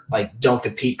another, like don't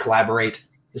compete, collaborate.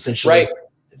 Essentially, right.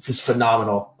 It's just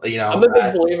phenomenal. I'm a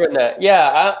big believer in that.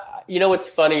 Yeah, what's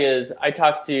funny is I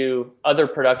talk to other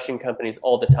production companies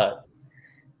all the time,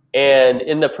 and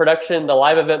in the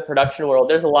live event production world,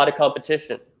 there's a lot of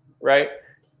competition, right?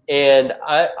 And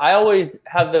I always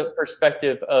have the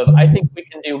perspective of I think we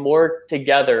can do more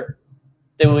together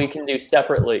than we can do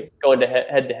separately going to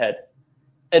head to head.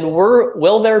 And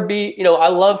will there be, I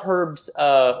love Herb's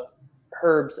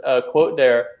quote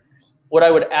there. What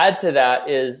I would add to that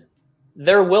is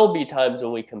there will be times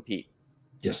when we compete.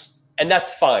 Yes. And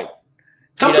that's fine.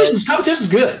 Competition's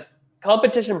good.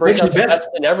 Competition brings out the best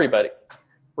in everybody.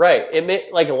 Right.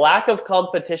 Lack of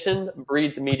competition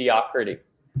breeds mediocrity.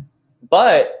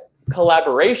 But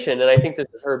collaboration, and I think this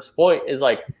is Herb's point, is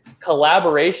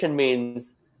collaboration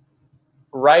means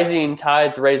rising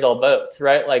tides raise all boats,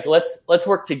 right? Let's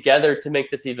work together to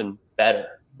make this even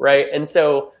better, right? And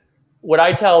so what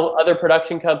I tell other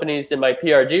production companies in my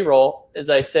PRG role is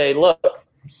I say, look,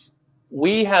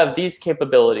 we have these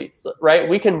capabilities, right?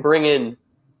 We can bring in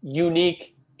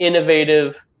unique,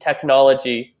 innovative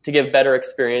technology to give better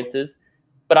experiences,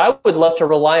 but I would love to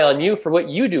rely on you for what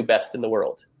you do best in the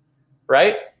world,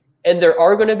 right? And there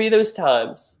are going to be those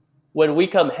times when we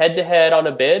come head to head on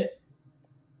a bid,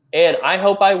 and I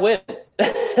hope I win. To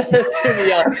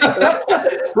be honest.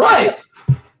 Right.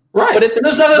 But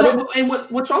there's nothing. And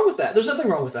what's wrong with that? There's nothing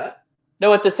wrong with that.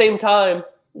 No, at the same time,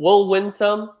 we'll win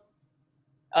some.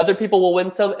 Other people will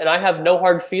win some, and I have no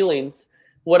hard feelings.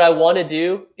 What I want to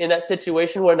do in that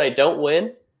situation when I don't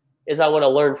win is I want to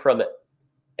learn from it,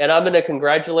 and I'm going to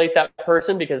congratulate that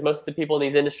person because most of the people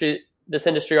in this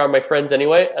industry are my friends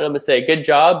anyway, and I'm going to say, "Good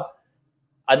job."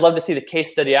 I'd love to see the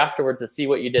case study afterwards to see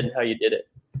what you did and how you did it.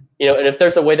 And if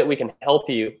there's a way that we can help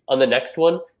you on the next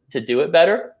one to do it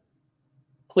better,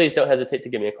 please don't hesitate to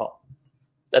give me a call.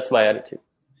 That's my attitude.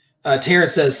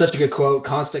 Terrence says, such a good quote,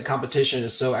 constant competition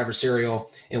is so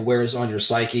adversarial and wears on your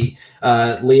psyche.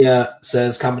 Leah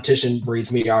says, competition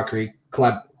breeds mediocrity.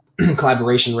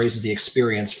 Collaboration raises the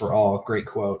experience for all. Great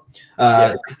quote.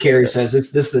 Carrie says,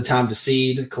 this is the time to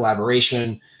seed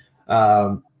collaboration.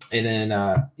 And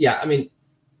then,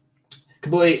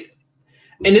 completely.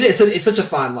 And it's such a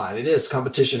fine line. It is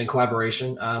competition and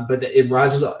collaboration, but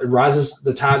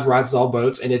the tides rises all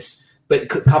boats, but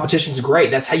competition is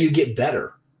great. That's how you get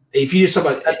better. If you just talk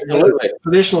about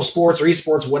traditional sports or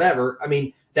esports, whatever, I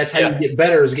mean, that's how you get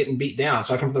better is getting beat down.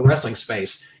 So I come from the wrestling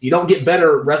space. You don't get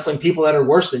better wrestling people that are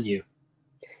worse than you.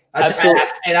 I tell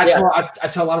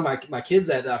a lot of my kids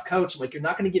that I've coached, you're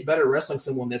not going to get better wrestling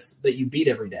someone that you beat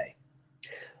every day.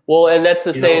 Well, and that's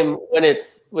the same when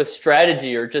it's with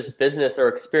strategy or just business or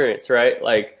experience, right?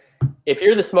 If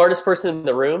you're the smartest person in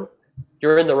the room,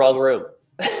 you're in the wrong room.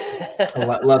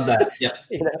 I love that. Yeah.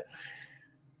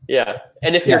 Yeah.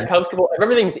 And if you're comfortable, if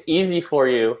everything's easy for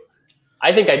you,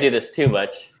 I think I do this too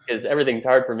much because everything's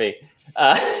hard for me.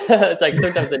 It's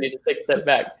sometimes I need to take a step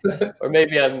back, or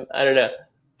maybe I don't know.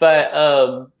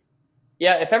 But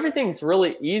if everything's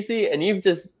really easy and you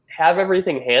just have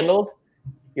everything handled,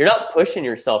 you're not pushing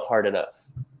yourself hard enough.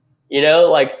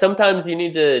 Sometimes you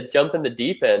need to jump in the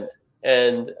deep end,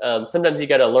 and sometimes you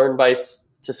got to learn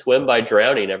to swim by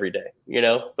drowning every day,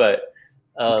 but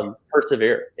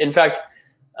persevere. In fact,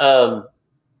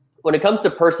 when it comes to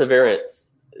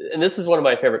perseverance, and this is one of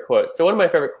my favorite quotes. So one of my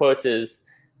favorite quotes is,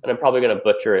 and I'm probably going to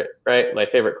butcher it, right? My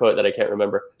favorite quote that I can't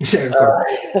remember.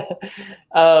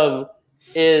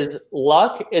 Is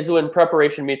luck is when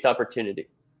preparation meets opportunity,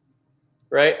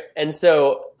 right? And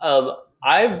so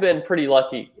I've been pretty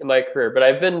lucky in my career, but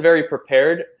I've been very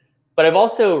prepared, but I've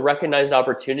also recognized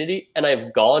opportunity and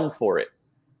I've gone for it.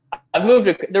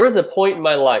 There was a point in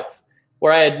my life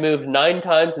where I had moved 9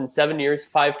 times in 7 years,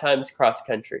 5 times cross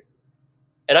country.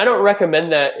 And I don't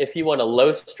recommend that if you want a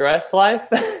low stress life,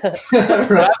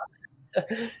 but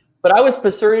I was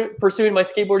pursuing my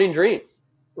skateboarding dreams,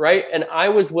 right? And I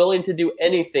was willing to do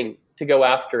anything to go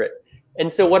after it.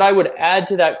 And so what I would add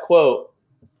to that quote,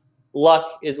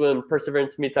 luck is when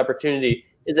perseverance meets opportunity,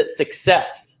 is that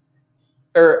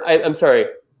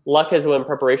luck is when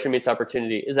preparation meets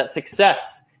opportunity, is that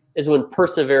success is when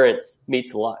perseverance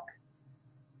meets luck.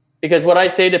 Because what I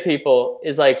say to people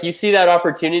is like, you see that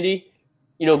opportunity,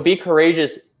 be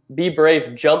courageous, be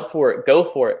brave, jump for it, go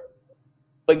for it.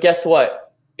 But guess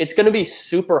what? It's going to be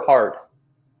super hard.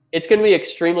 It's going to be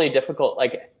extremely difficult.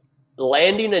 Like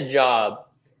landing a job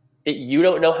that you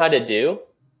don't know how to do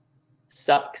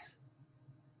sucks.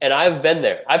 And I've been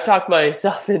there. I've talked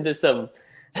myself into some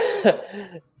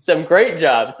great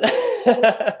jobs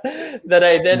that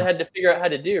I then had to figure out how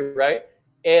to do, right?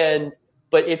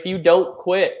 But if you don't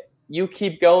quit, you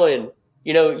keep going,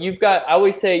 I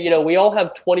always say, we all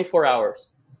have 24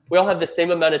 hours. We all have the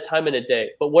same amount of time in a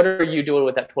day, but what are you doing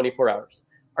with that 24 hours?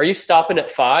 Are you stopping at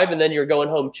 5 and then you're going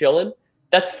home chilling?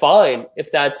 That's fine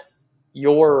if that's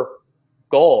your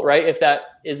goal, right? If that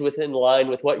is within line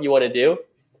with what you want to do.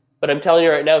 But I'm telling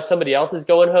you right now, somebody else is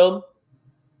going home,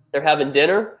 they're having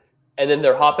dinner, and then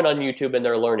they're hopping on YouTube and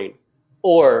they're learning.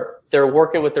 Or they're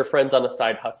working with their friends on a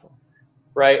side hustle,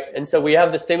 right? And so we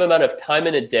have the same amount of time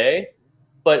in a day,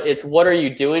 but it's what are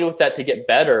you doing with that to get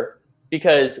better?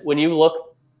 Because when you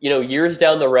look, years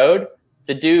down the road,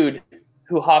 the dude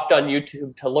who hopped on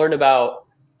YouTube to learn about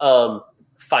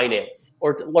finance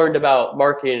or learned about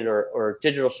marketing or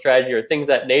digital strategy or things of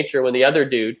that nature, when the other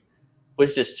dude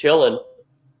was just chilling,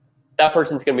 that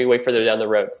person's going to be way further down the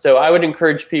road. So I would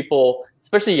encourage people,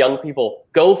 especially young people,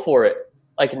 go for it.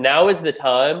 Like now is the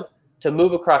time to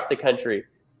move across the country,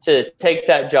 to take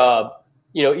that job,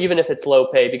 even if it's low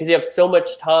pay, because you have so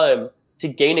much time to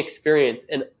gain experience.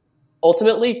 And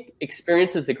ultimately,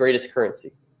 experience is the greatest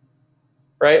currency,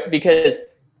 right? Because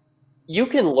you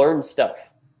can learn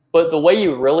stuff, but the way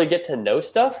you really get to know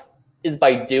stuff is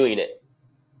by doing it.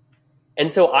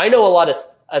 And so I know a lot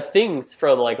of things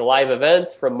from like live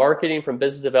events, from marketing, from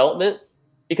business development,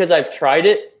 because I've tried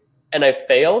it and I've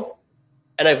failed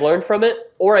and I've learned from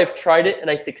it, or I've tried it and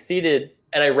I succeeded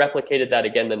and I replicated that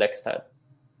again the next time.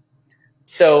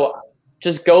 So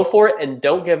just go for it and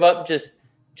don't give up. Just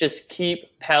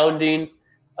keep pounding.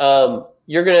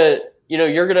 You're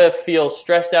gonna feel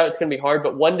stressed out. It's gonna be hard,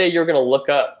 but one day you're gonna look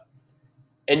up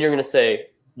and you're gonna say,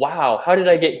 "Wow, how did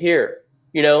I get here?"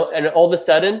 And all of a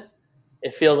sudden,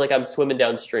 it feels like I'm swimming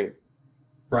downstream.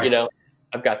 Right.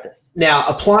 I've got this. Now,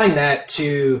 applying that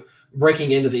to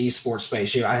breaking into the esports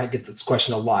space, I get this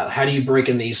question a lot. How do you break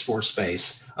in the esports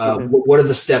space? What are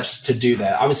the steps to do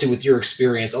that? Obviously, with your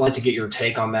experience, I'd like to get your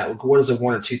take on that. What is the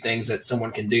 1 or 2 things that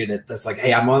someone can do that's like,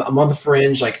 hey, I'm on the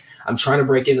fringe, like I'm trying to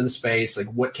break into the space. Like,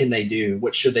 what can they do?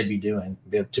 What should they be doing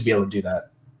to be able to do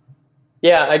that?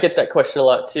 Yeah, I get that question a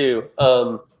lot too.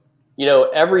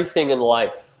 Everything in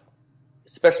life,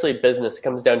 especially business,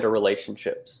 comes down to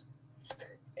relationships.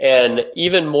 And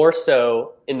even more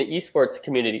so in the esports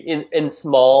community, in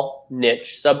small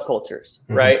niche subcultures,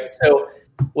 right? So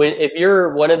if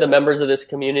you're one of the members of this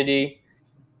community,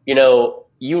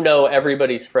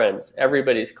 everybody's friends,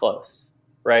 everybody's close,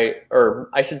 right?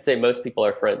 Or I should say most people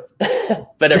are friends,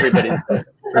 but everybody's close.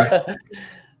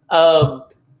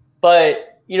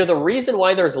 But the reason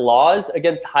why there's laws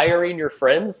against hiring your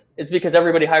friends is because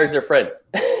everybody hires their friends.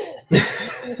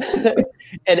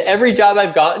 And every job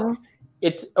I've gotten,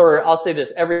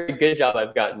 every good job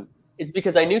I've gotten, it's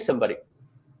because I knew somebody.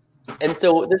 And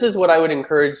so this is what I would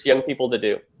encourage young people to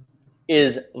do,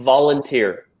 is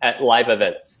volunteer at live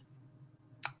events.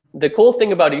 The cool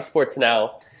thing about esports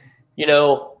now,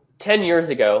 10 years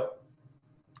ago,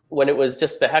 when it was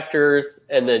just the Hectors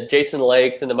and the Jason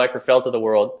Lakes and the Mike Rafaels of the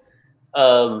world,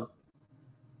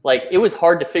 it was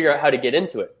hard to figure out how to get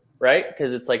into it, right?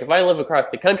 Because it's like, if I live across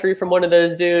the country from one of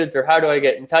those dudes, or how do I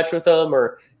get in touch with them?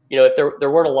 Or, if there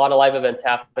weren't a lot of live events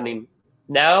happening.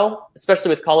 Now, especially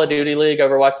with Call of Duty League,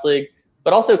 Overwatch League,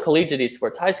 but also collegiate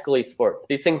esports, high school esports,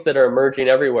 these things that are emerging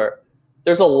everywhere.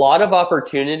 There's a lot of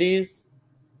opportunities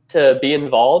to be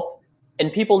involved,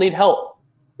 and people need help,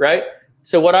 right?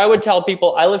 So what I would tell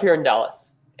people, I live here in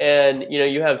Dallas, and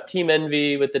you have Team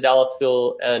Envy with the Dallas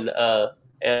Fuel and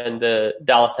and the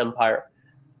Dallas Empire.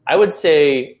 I would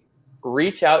say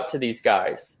reach out to these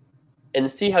guys and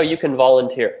see how you can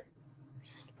volunteer.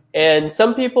 And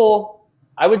some people,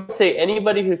 I would say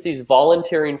anybody who sees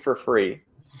volunteering for free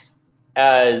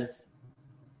as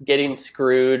getting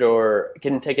screwed or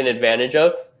getting taken advantage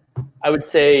of, I would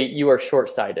say you are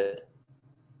short-sighted.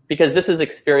 Because this is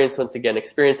experience once again.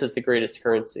 Experience is the greatest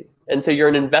currency. And so you're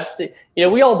an investing.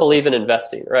 We all believe in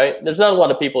investing, right? There's not a lot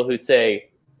of people who say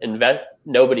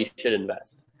nobody should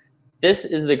invest. This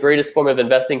is the greatest form of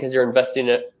investing because you're investing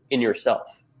it in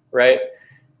yourself, right?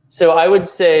 So I would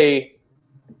say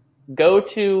go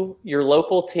to your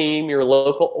local team, your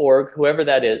local org, whoever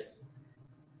that is,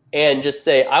 and just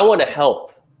say, I want to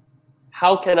help.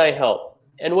 How can I help?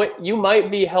 And what you might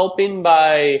be helping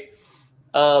by,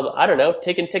 I don't know,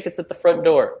 taking tickets at the front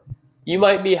door. You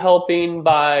might be helping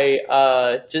by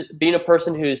just being a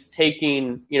person who's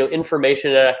taking,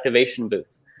 information at an activation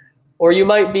booth. Or you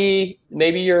might be,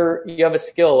 maybe you have a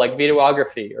skill like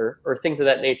videography or things of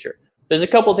that nature. There's a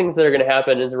couple things that are going to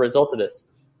happen as a result of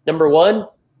this. Number one,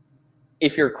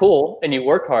 if you're cool and you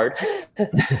work hard, you're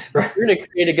going to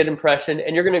create a good impression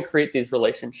and you're going to create these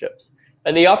relationships.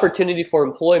 And the opportunity for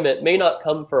employment may not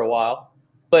come for a while,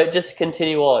 but just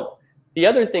continue on. The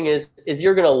other thing is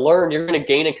you're going to learn, you're going to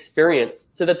gain experience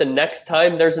so that the next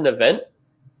time there's an event,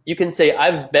 you can say,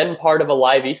 I've been part of a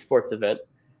live esports event.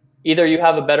 Either you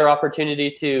have a better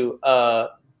opportunity to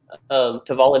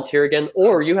volunteer again,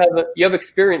 or you have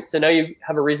experience, so now you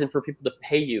have a reason for people to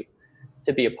pay you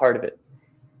to be a part of it.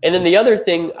 And then the other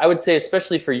thing I would say,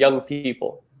 especially for young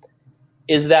people,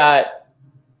 is that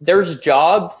there's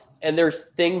jobs and there's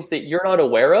things that you're not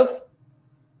aware of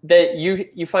that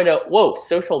you find out, whoa,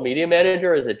 social media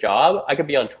manager is a job. I could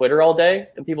be on Twitter all day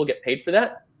and people get paid for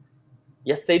that.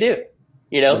 Yes, they do.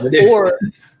 They do.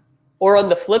 Or on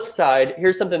the flip side,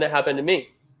 here's something that happened to me.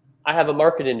 I have a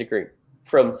marketing degree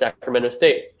from Sacramento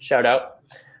State. Shout out.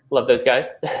 Love those guys.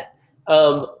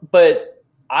 But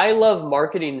I love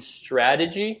marketing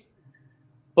strategy.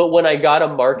 But when I got a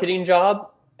marketing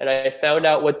job and I found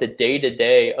out what the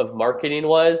day-to-day of marketing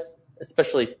was,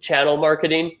 especially channel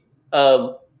marketing,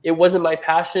 it wasn't my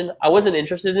passion. I wasn't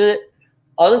interested in it.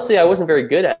 Honestly, I wasn't very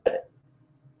good at it.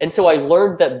 And so I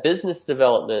learned that business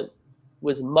development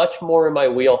was much more in my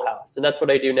wheelhouse. And that's what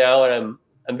I do now. And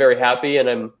I'm very happy and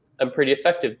I'm pretty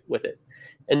effective with it.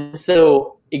 And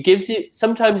so it gives you,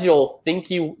 sometimes you'll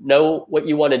think you know what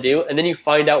you want to do, and then you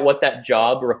find out what that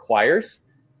job requires.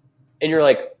 And you're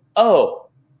like, oh,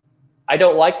 I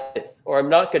don't like this, or I'm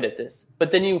not good at this.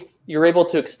 But then you're able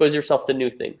to expose yourself to new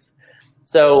things.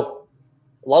 So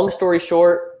long story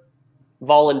short,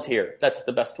 volunteer. That's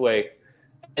the best way.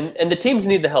 And the teams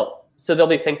need the help, so they'll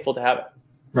be thankful to have it.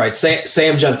 Right.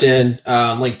 Sam jumped in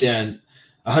LinkedIn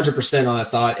 100% on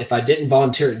that thought. If I didn't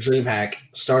volunteer at DreamHack,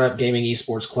 startup gaming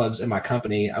esports clubs in my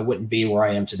company, I wouldn't be where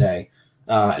I am today.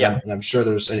 And I'm sure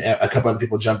there's a couple other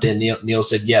people jumped in. Neil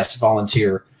said, yes,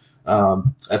 volunteer.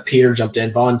 Peter jumped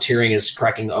in. Volunteering is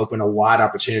cracking open a wide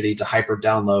opportunity to hyper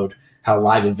download how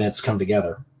live events come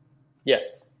together.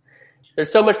 Yes.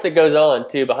 There's so much that goes on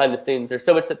too behind the scenes. There's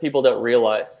so much that people don't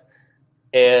realize.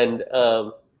 And,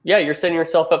 you're setting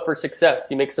yourself up for success.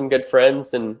 You make some good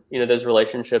friends, and those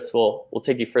relationships will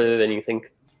take you further than you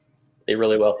think they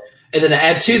really will. And then to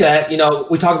add to that,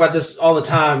 we talk about this all the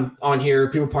time on here.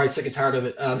 People are probably sick and tired of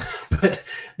it.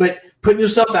 But putting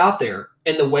yourself out there,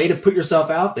 and the way to put yourself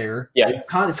out there,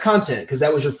 it's content, because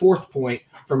that was your fourth point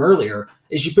from earlier.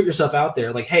 Is you put yourself out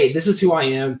there, like, hey, this is who I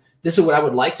am. This is what I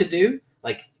would like to do.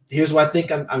 Like, here's what I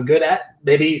think I'm good at.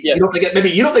 Maybe you don't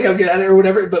think I'm good at it or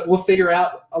whatever, but we'll figure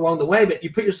out along the way. But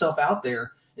you put yourself out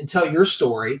there and tell your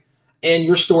story, and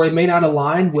your story may not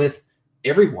align with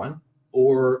everyone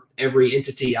or every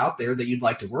entity out there that you'd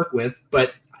like to work with,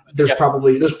 but there's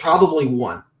probably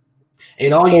one,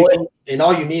 and all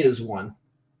you need is one.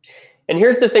 And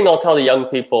here's the thing I'll tell the young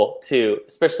people too,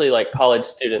 especially like college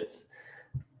students,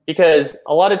 because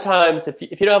a lot of times if you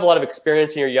don't have a lot of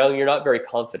experience and you're young, you're not very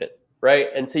confident. Right.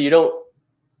 And so you don't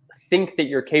think that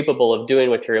you're capable of doing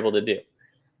what you're able to do.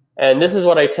 And this is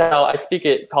what I speak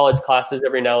at college classes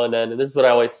every now and then. And this is what I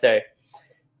always say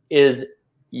is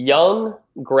young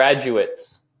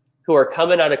graduates who are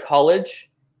coming out of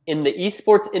college in the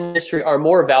esports industry are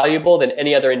more valuable than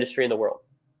any other industry in the world.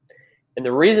 And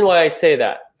the reason why I say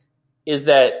that is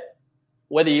that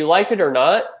whether you like it or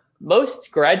not,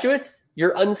 most graduates,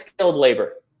 you're unskilled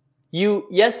labor.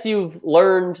 You've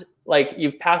learned, like,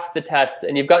 you've passed the tests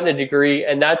and you've gotten a degree,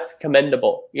 and that's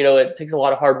commendable. It takes a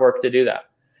lot of hard work to do that.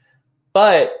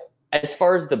 But as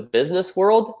far as the business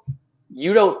world,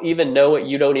 you don't even know what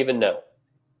you don't even know.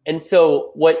 And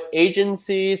so what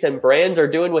agencies and brands are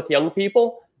doing with young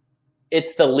people,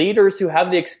 it's the leaders who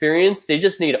have the experience. They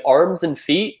just need arms and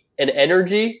feet and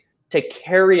energy to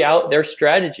carry out their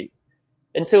strategy.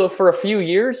 And so for a few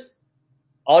years,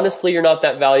 honestly, you're not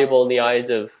that valuable in the eyes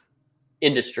of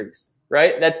industries,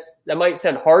 right? That might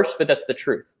sound harsh, but that's the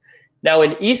truth. Now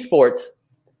in esports,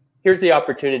 here's the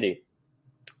opportunity,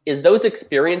 is those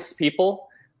experienced people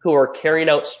who are carrying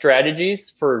out strategies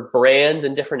for brands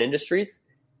and different industries,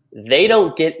 they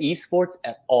don't get esports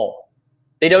at all.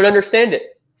 They don't understand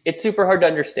it. It's super hard to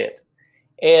understand.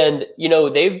 And,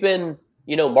 they've been,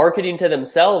 marketing to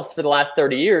themselves for the last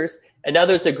 30 years. And now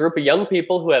there's a group of young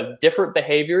people who have different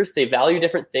behaviors. They value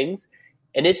different things.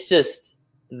 And it's just,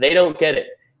 they don't get it.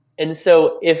 And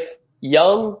so if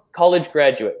young college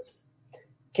graduates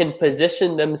can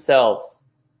position themselves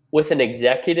with an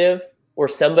executive or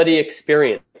somebody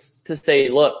experienced to say,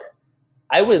 look,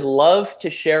 I would love to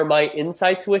share my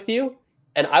insights with you.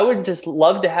 And I would just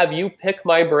love to have you pick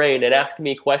my brain and ask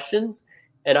me questions.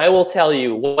 And I will tell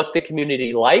you what the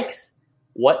community likes,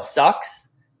 what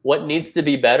sucks, what needs to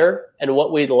be better, and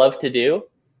what we'd love to do.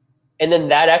 And then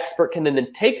that expert can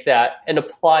then take that and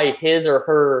apply his or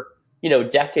her,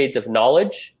 decades of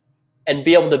knowledge and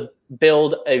be able to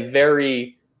build a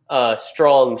very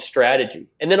strong strategy.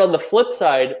 And then on the flip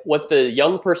side, what the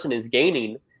young person is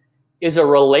gaining is a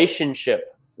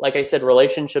relationship. Like I said,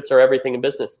 relationships are everything in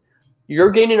business.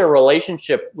 You're gaining a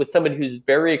relationship with somebody who's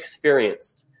very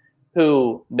experienced,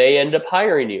 who may end up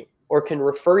hiring you or can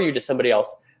refer you to somebody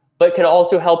else, but can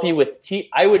also help you with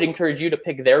I would encourage you to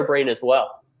pick their brain as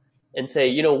well and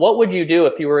say, what would you do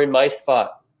if you were in my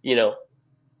spot,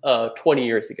 20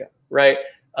 years ago, right?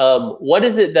 What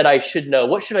is it that I should know?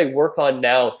 What should I work on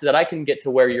now so that I can get to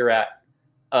where you're at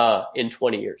in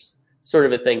 20 years, sort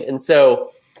of a thing. And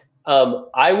so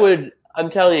I'm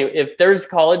telling you, if there's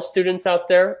college students out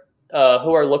there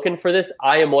who are looking for this,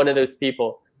 I am one of those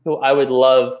people who I would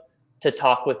love to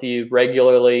talk with you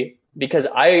regularly, because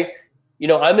I'm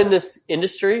in this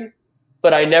industry,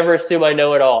 but I never assume I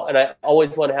know it all. And I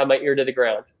always want to have my ear to the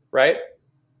ground, right?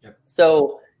 Yep.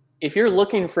 So if you're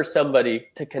looking for somebody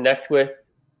to connect with,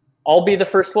 I'll be the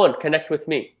first one. Connect with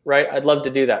me, right? I'd love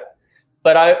to do that.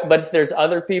 But if there's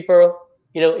other people,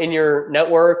 in your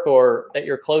network or that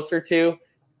you're closer to,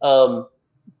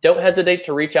 don't hesitate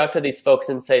to reach out to these folks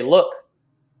and say, look,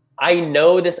 I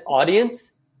know this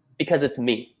audience because it's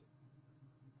me.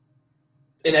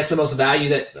 And that's the most value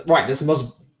that's the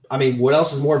most, what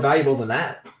else is more valuable than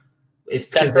that?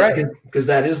 That's right. Because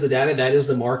that is the data, that is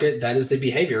the market, that is the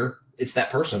behavior. It's that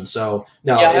person. So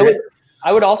no. Yeah,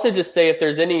 I would also just say, if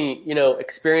there's any,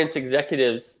 experienced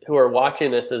executives who are watching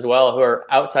this as well, who are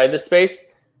outside the space,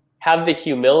 have the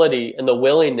humility and the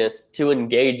willingness to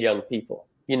engage young people.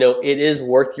 It is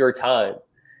worth your time.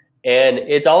 And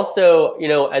it's also,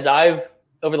 as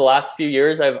over the last few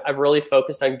years, I've really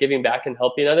focused on giving back and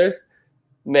helping others.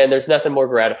 Man, there's nothing more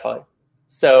gratifying.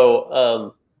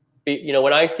 So,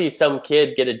 when I see some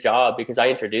kid get a job because I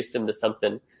introduced him to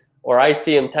something, or I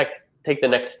see him take the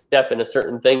next step in a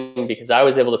certain thing because I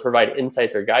was able to provide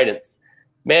insights or guidance,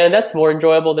 man, that's more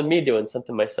enjoyable than me doing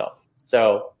something myself.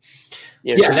 So,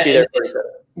 be there for each other.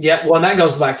 Yeah, well, and that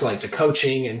goes back to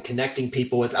coaching and connecting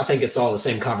people. I think it's all the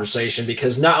same conversation,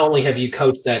 because not only have you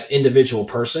coached that individual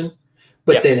person,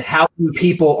 but then how many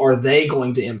people are they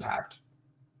going to impact?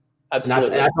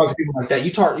 Absolutely. And I talk to people like that.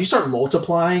 You start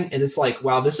multiplying, and it's like,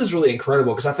 wow, this is really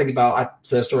incredible. Because I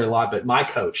say the story a lot, but my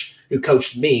coach who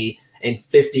coached me and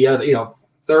 50 other,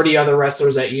 30 other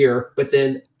wrestlers that year, but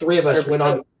then three of us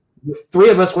 100%.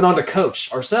 went on to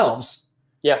coach ourselves.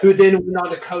 Yeah. Who then went on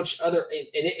to coach other, and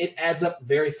it adds up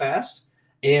very fast.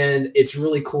 And it's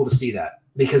really cool to see that,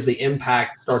 because the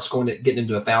impact starts getting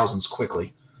into the thousands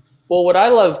quickly. Well, what I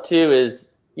love too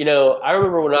is, I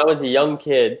remember when I was a young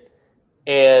kid,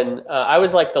 and I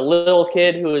was like the little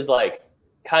kid who was like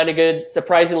kind of good,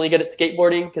 surprisingly good at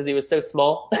skateboarding because he was so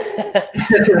small.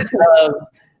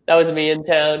 That was me in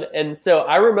town. And so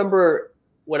I remember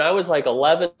when I was like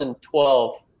 11 and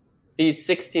 12, these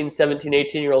 16, 17,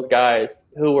 18-year-old guys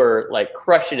who were like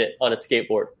crushing it on a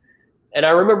skateboard. And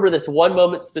I remember this one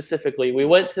moment specifically. We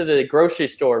went to the grocery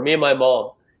store, me and my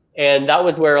mom, and that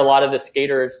was where a lot of the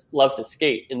skaters love to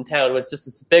skate in town. It was just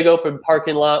this big open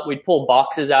parking lot. We'd pull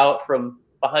boxes out from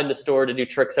behind the store to do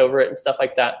tricks over it and stuff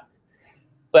like that.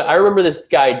 But I remember this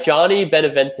guy, Johnny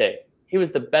Benevente. He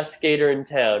was the best skater in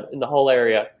town, in the whole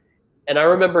area. And I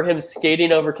remember him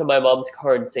skating over to my mom's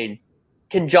car and saying,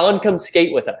 "Can John come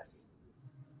skate with us?"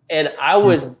 And I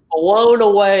was blown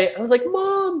away. I was like,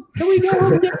 "Mom, can we go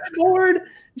over and get on board?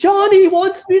 Johnny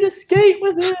wants me to skate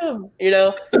with him,"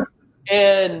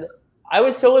 And I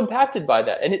was so impacted by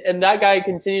that. And that guy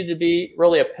continued to be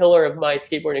really a pillar of my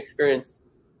skateboarding experience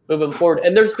moving forward.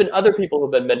 And there's been other people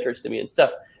who've been mentors to me and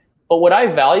stuff. But what I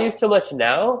value so much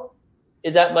now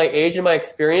is at my age and my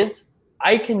experience,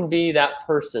 I can be that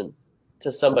person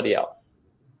to somebody else.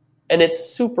 And it's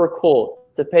super cool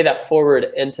to pay that forward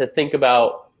and to think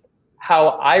about how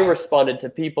I responded to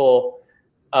people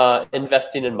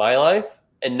investing in my life.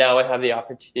 And now I have the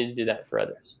opportunity to do that for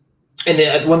others. And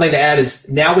the one thing to add is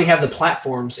now we have the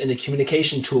platforms and the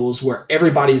communication tools where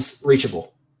everybody's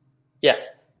reachable.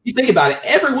 Yes. You think about it,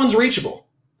 everyone's reachable.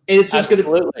 And it's just going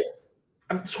to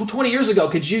 20 years ago,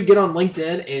 could you get on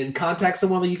LinkedIn and contact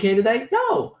someone that you can today?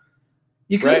 No,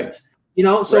 you couldn't. Right. You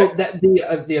know, so that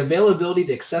the availability,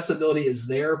 the accessibility is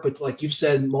there, but like you've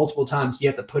said multiple times, you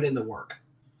have to put in the work.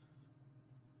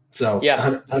 So yeah,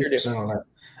 100% on that.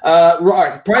 All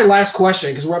right, probably last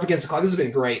question because we're up against the clock. This has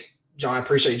been great, John. I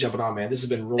appreciate you jumping on, man. This has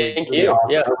been really awesome.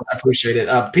 Yeah. I appreciate it.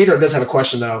 Peter does have a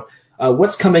question though.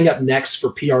 What's coming up next for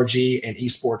PRG and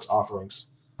esports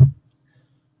offerings?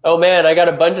 Oh man, I got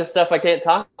a bunch of stuff I can't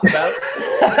talk about.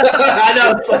 I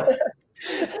know. It's like,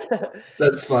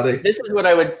 that's funny. This is what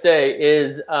I would say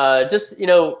is just,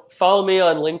 follow me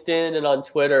on LinkedIn and on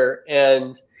Twitter.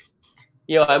 And,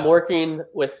 I'm working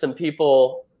with some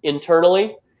people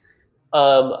internally.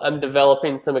 I'm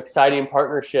developing some exciting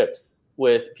partnerships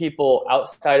with people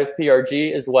outside of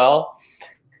PRG as well.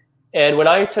 And when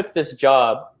I took this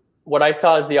job, what I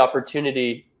saw as the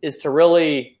opportunity is to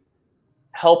really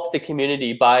help the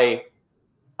community by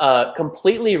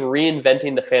completely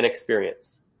reinventing the fan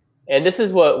experience. And this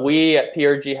is what we at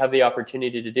PRG have the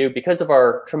opportunity to do because of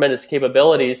our tremendous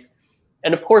capabilities.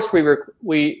 And of course,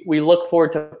 we look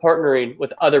forward to partnering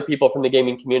with other people from the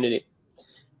gaming community.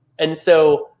 And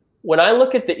so when I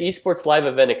look at the esports live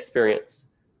event experience,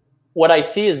 what I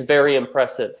see is very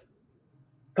impressive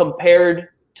compared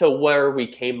to where we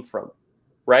came from,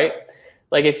 right?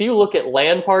 Like if you look at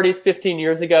LAN parties 15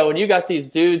 years ago and you got these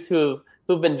dudes who've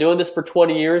been doing this for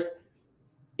 20 years,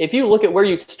 if you look at where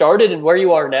you started and where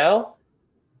you are now,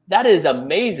 that is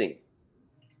amazing.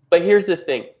 But here's the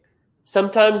thing.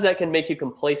 Sometimes that can make you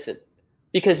complacent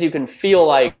because you can feel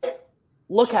like,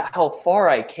 look at how far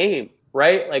I came,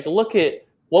 right? Like, look at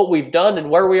what we've done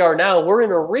and where we are now. We're in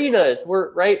arenas,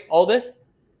 right? All this.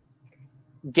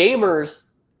 Gamers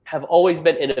have always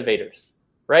been innovators,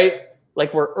 right?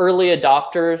 Like we're early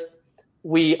adopters.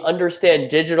 We understand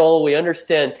digital. We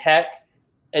understand tech.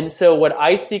 And so what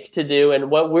I seek to do and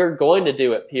what we're going to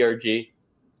do at PRG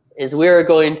is we're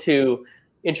going to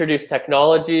introduce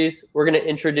technologies. We're going to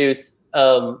introduce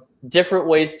different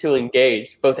ways to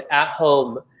engage both at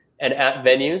home and at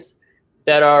venues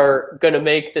that are going to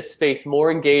make the space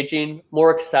more engaging,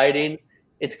 more exciting.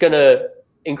 It's going to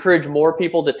encourage more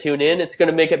people to tune in. It's going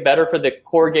to make it better for the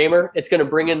core gamer. It's going to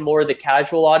bring in more of the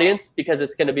casual audience because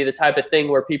it's going to be the type of thing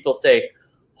where people say,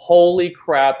 holy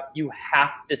crap, you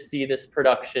have to see this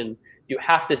production. You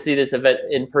have to see this event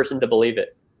in person to believe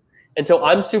it. And so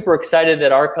I'm super excited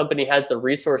that our company has the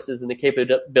resources and the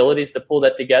capabilities to pull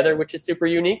that together, which is super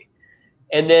unique.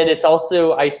 And then it's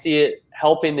also, I see it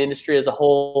helping the industry as a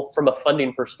whole from a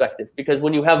funding perspective, because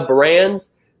when you have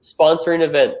brands sponsoring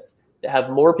events that have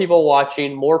more people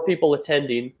watching, more people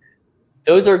attending,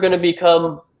 those are going to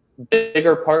become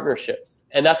bigger partnerships.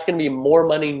 And that's going to be more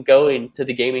money going to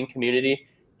the gaming community.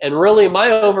 And really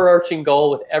my overarching goal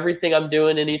with everything I'm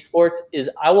doing in esports is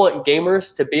I want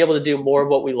gamers to be able to do more of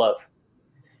what we love.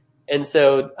 And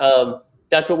so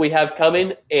that's what we have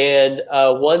coming. And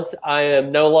once I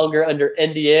am no longer under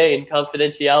NDA and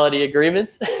confidentiality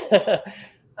agreements,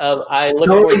 I look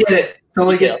forward to it.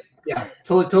 Totally get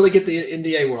the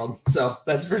NDA world. So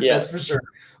that's for sure.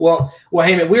 Well,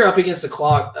 hey man, we're up against the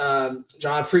clock.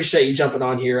 John, I appreciate you jumping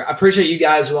on here. I appreciate you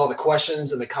guys with all the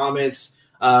questions and the comments.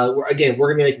 We're going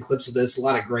to be making clips of this. A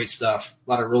lot of great stuff, a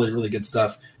lot of really, really good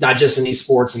stuff, not just in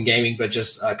esports and gaming, but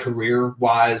just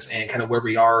career-wise and kind of where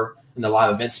we are in the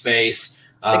live event space.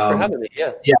 Thanks for having me.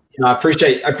 Yeah. I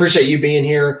appreciate you being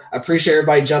here. I appreciate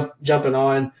everybody jumping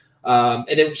on. And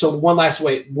then, so one last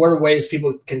way, what are ways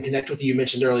people can connect with you? You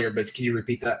mentioned earlier, but can you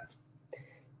repeat that?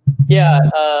 Yeah.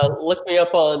 Look me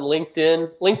up on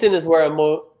LinkedIn. LinkedIn is where I'm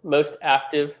most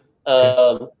active.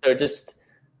 So just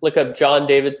look up John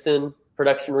Davidson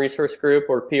Production Resource Group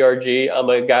or PRG. I'm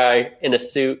a guy in a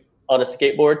suit on a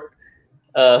skateboard.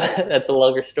 That's a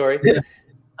longer story. Yeah.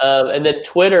 And then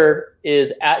Twitter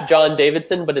is at John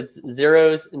Davidson, but it's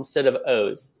zeros instead of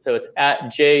O's. So it's at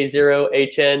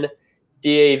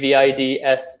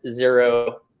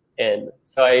J0HNDAVIDS0N.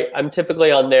 So I'm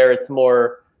typically on there. It's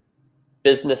more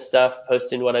business stuff,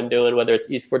 posting what I'm doing, whether it's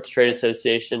Esports Trade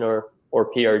Association or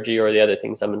PRG or the other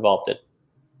things I'm involved in.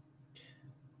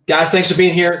 Guys, thanks for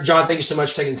being here. John, thank you so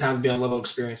much for taking the time to be on Level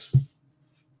Experience.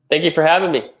 Thank you for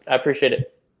having me. I appreciate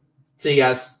it. See you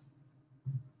guys.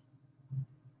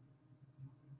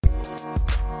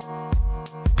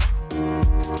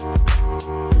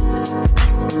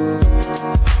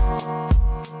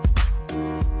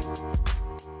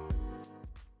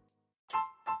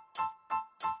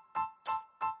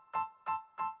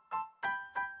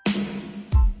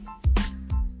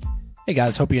 Hey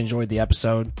guys, hope you enjoyed the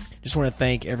episode. Just want to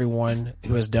thank everyone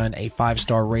who has done a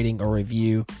 5-star rating or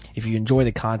review. If you enjoy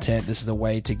the content, this is a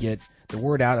way to get the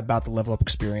word out about the Level Up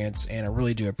Experience, and I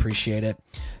really do appreciate it.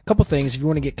 A couple things, if you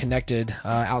want to get connected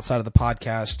outside of the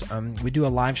podcast, we do a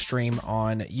live stream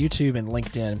on YouTube and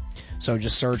LinkedIn. So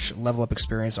just search Level Up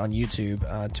Experience on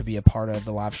YouTube to be a part of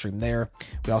the live stream there.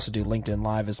 We also do LinkedIn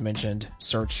Live, as mentioned.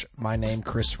 Search my name,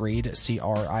 Chris Reed,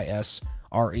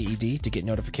 CRISREED, to get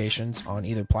notifications on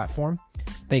either platform.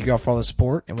 Thank you all for all the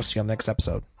support, and we'll see you on the next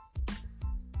episode.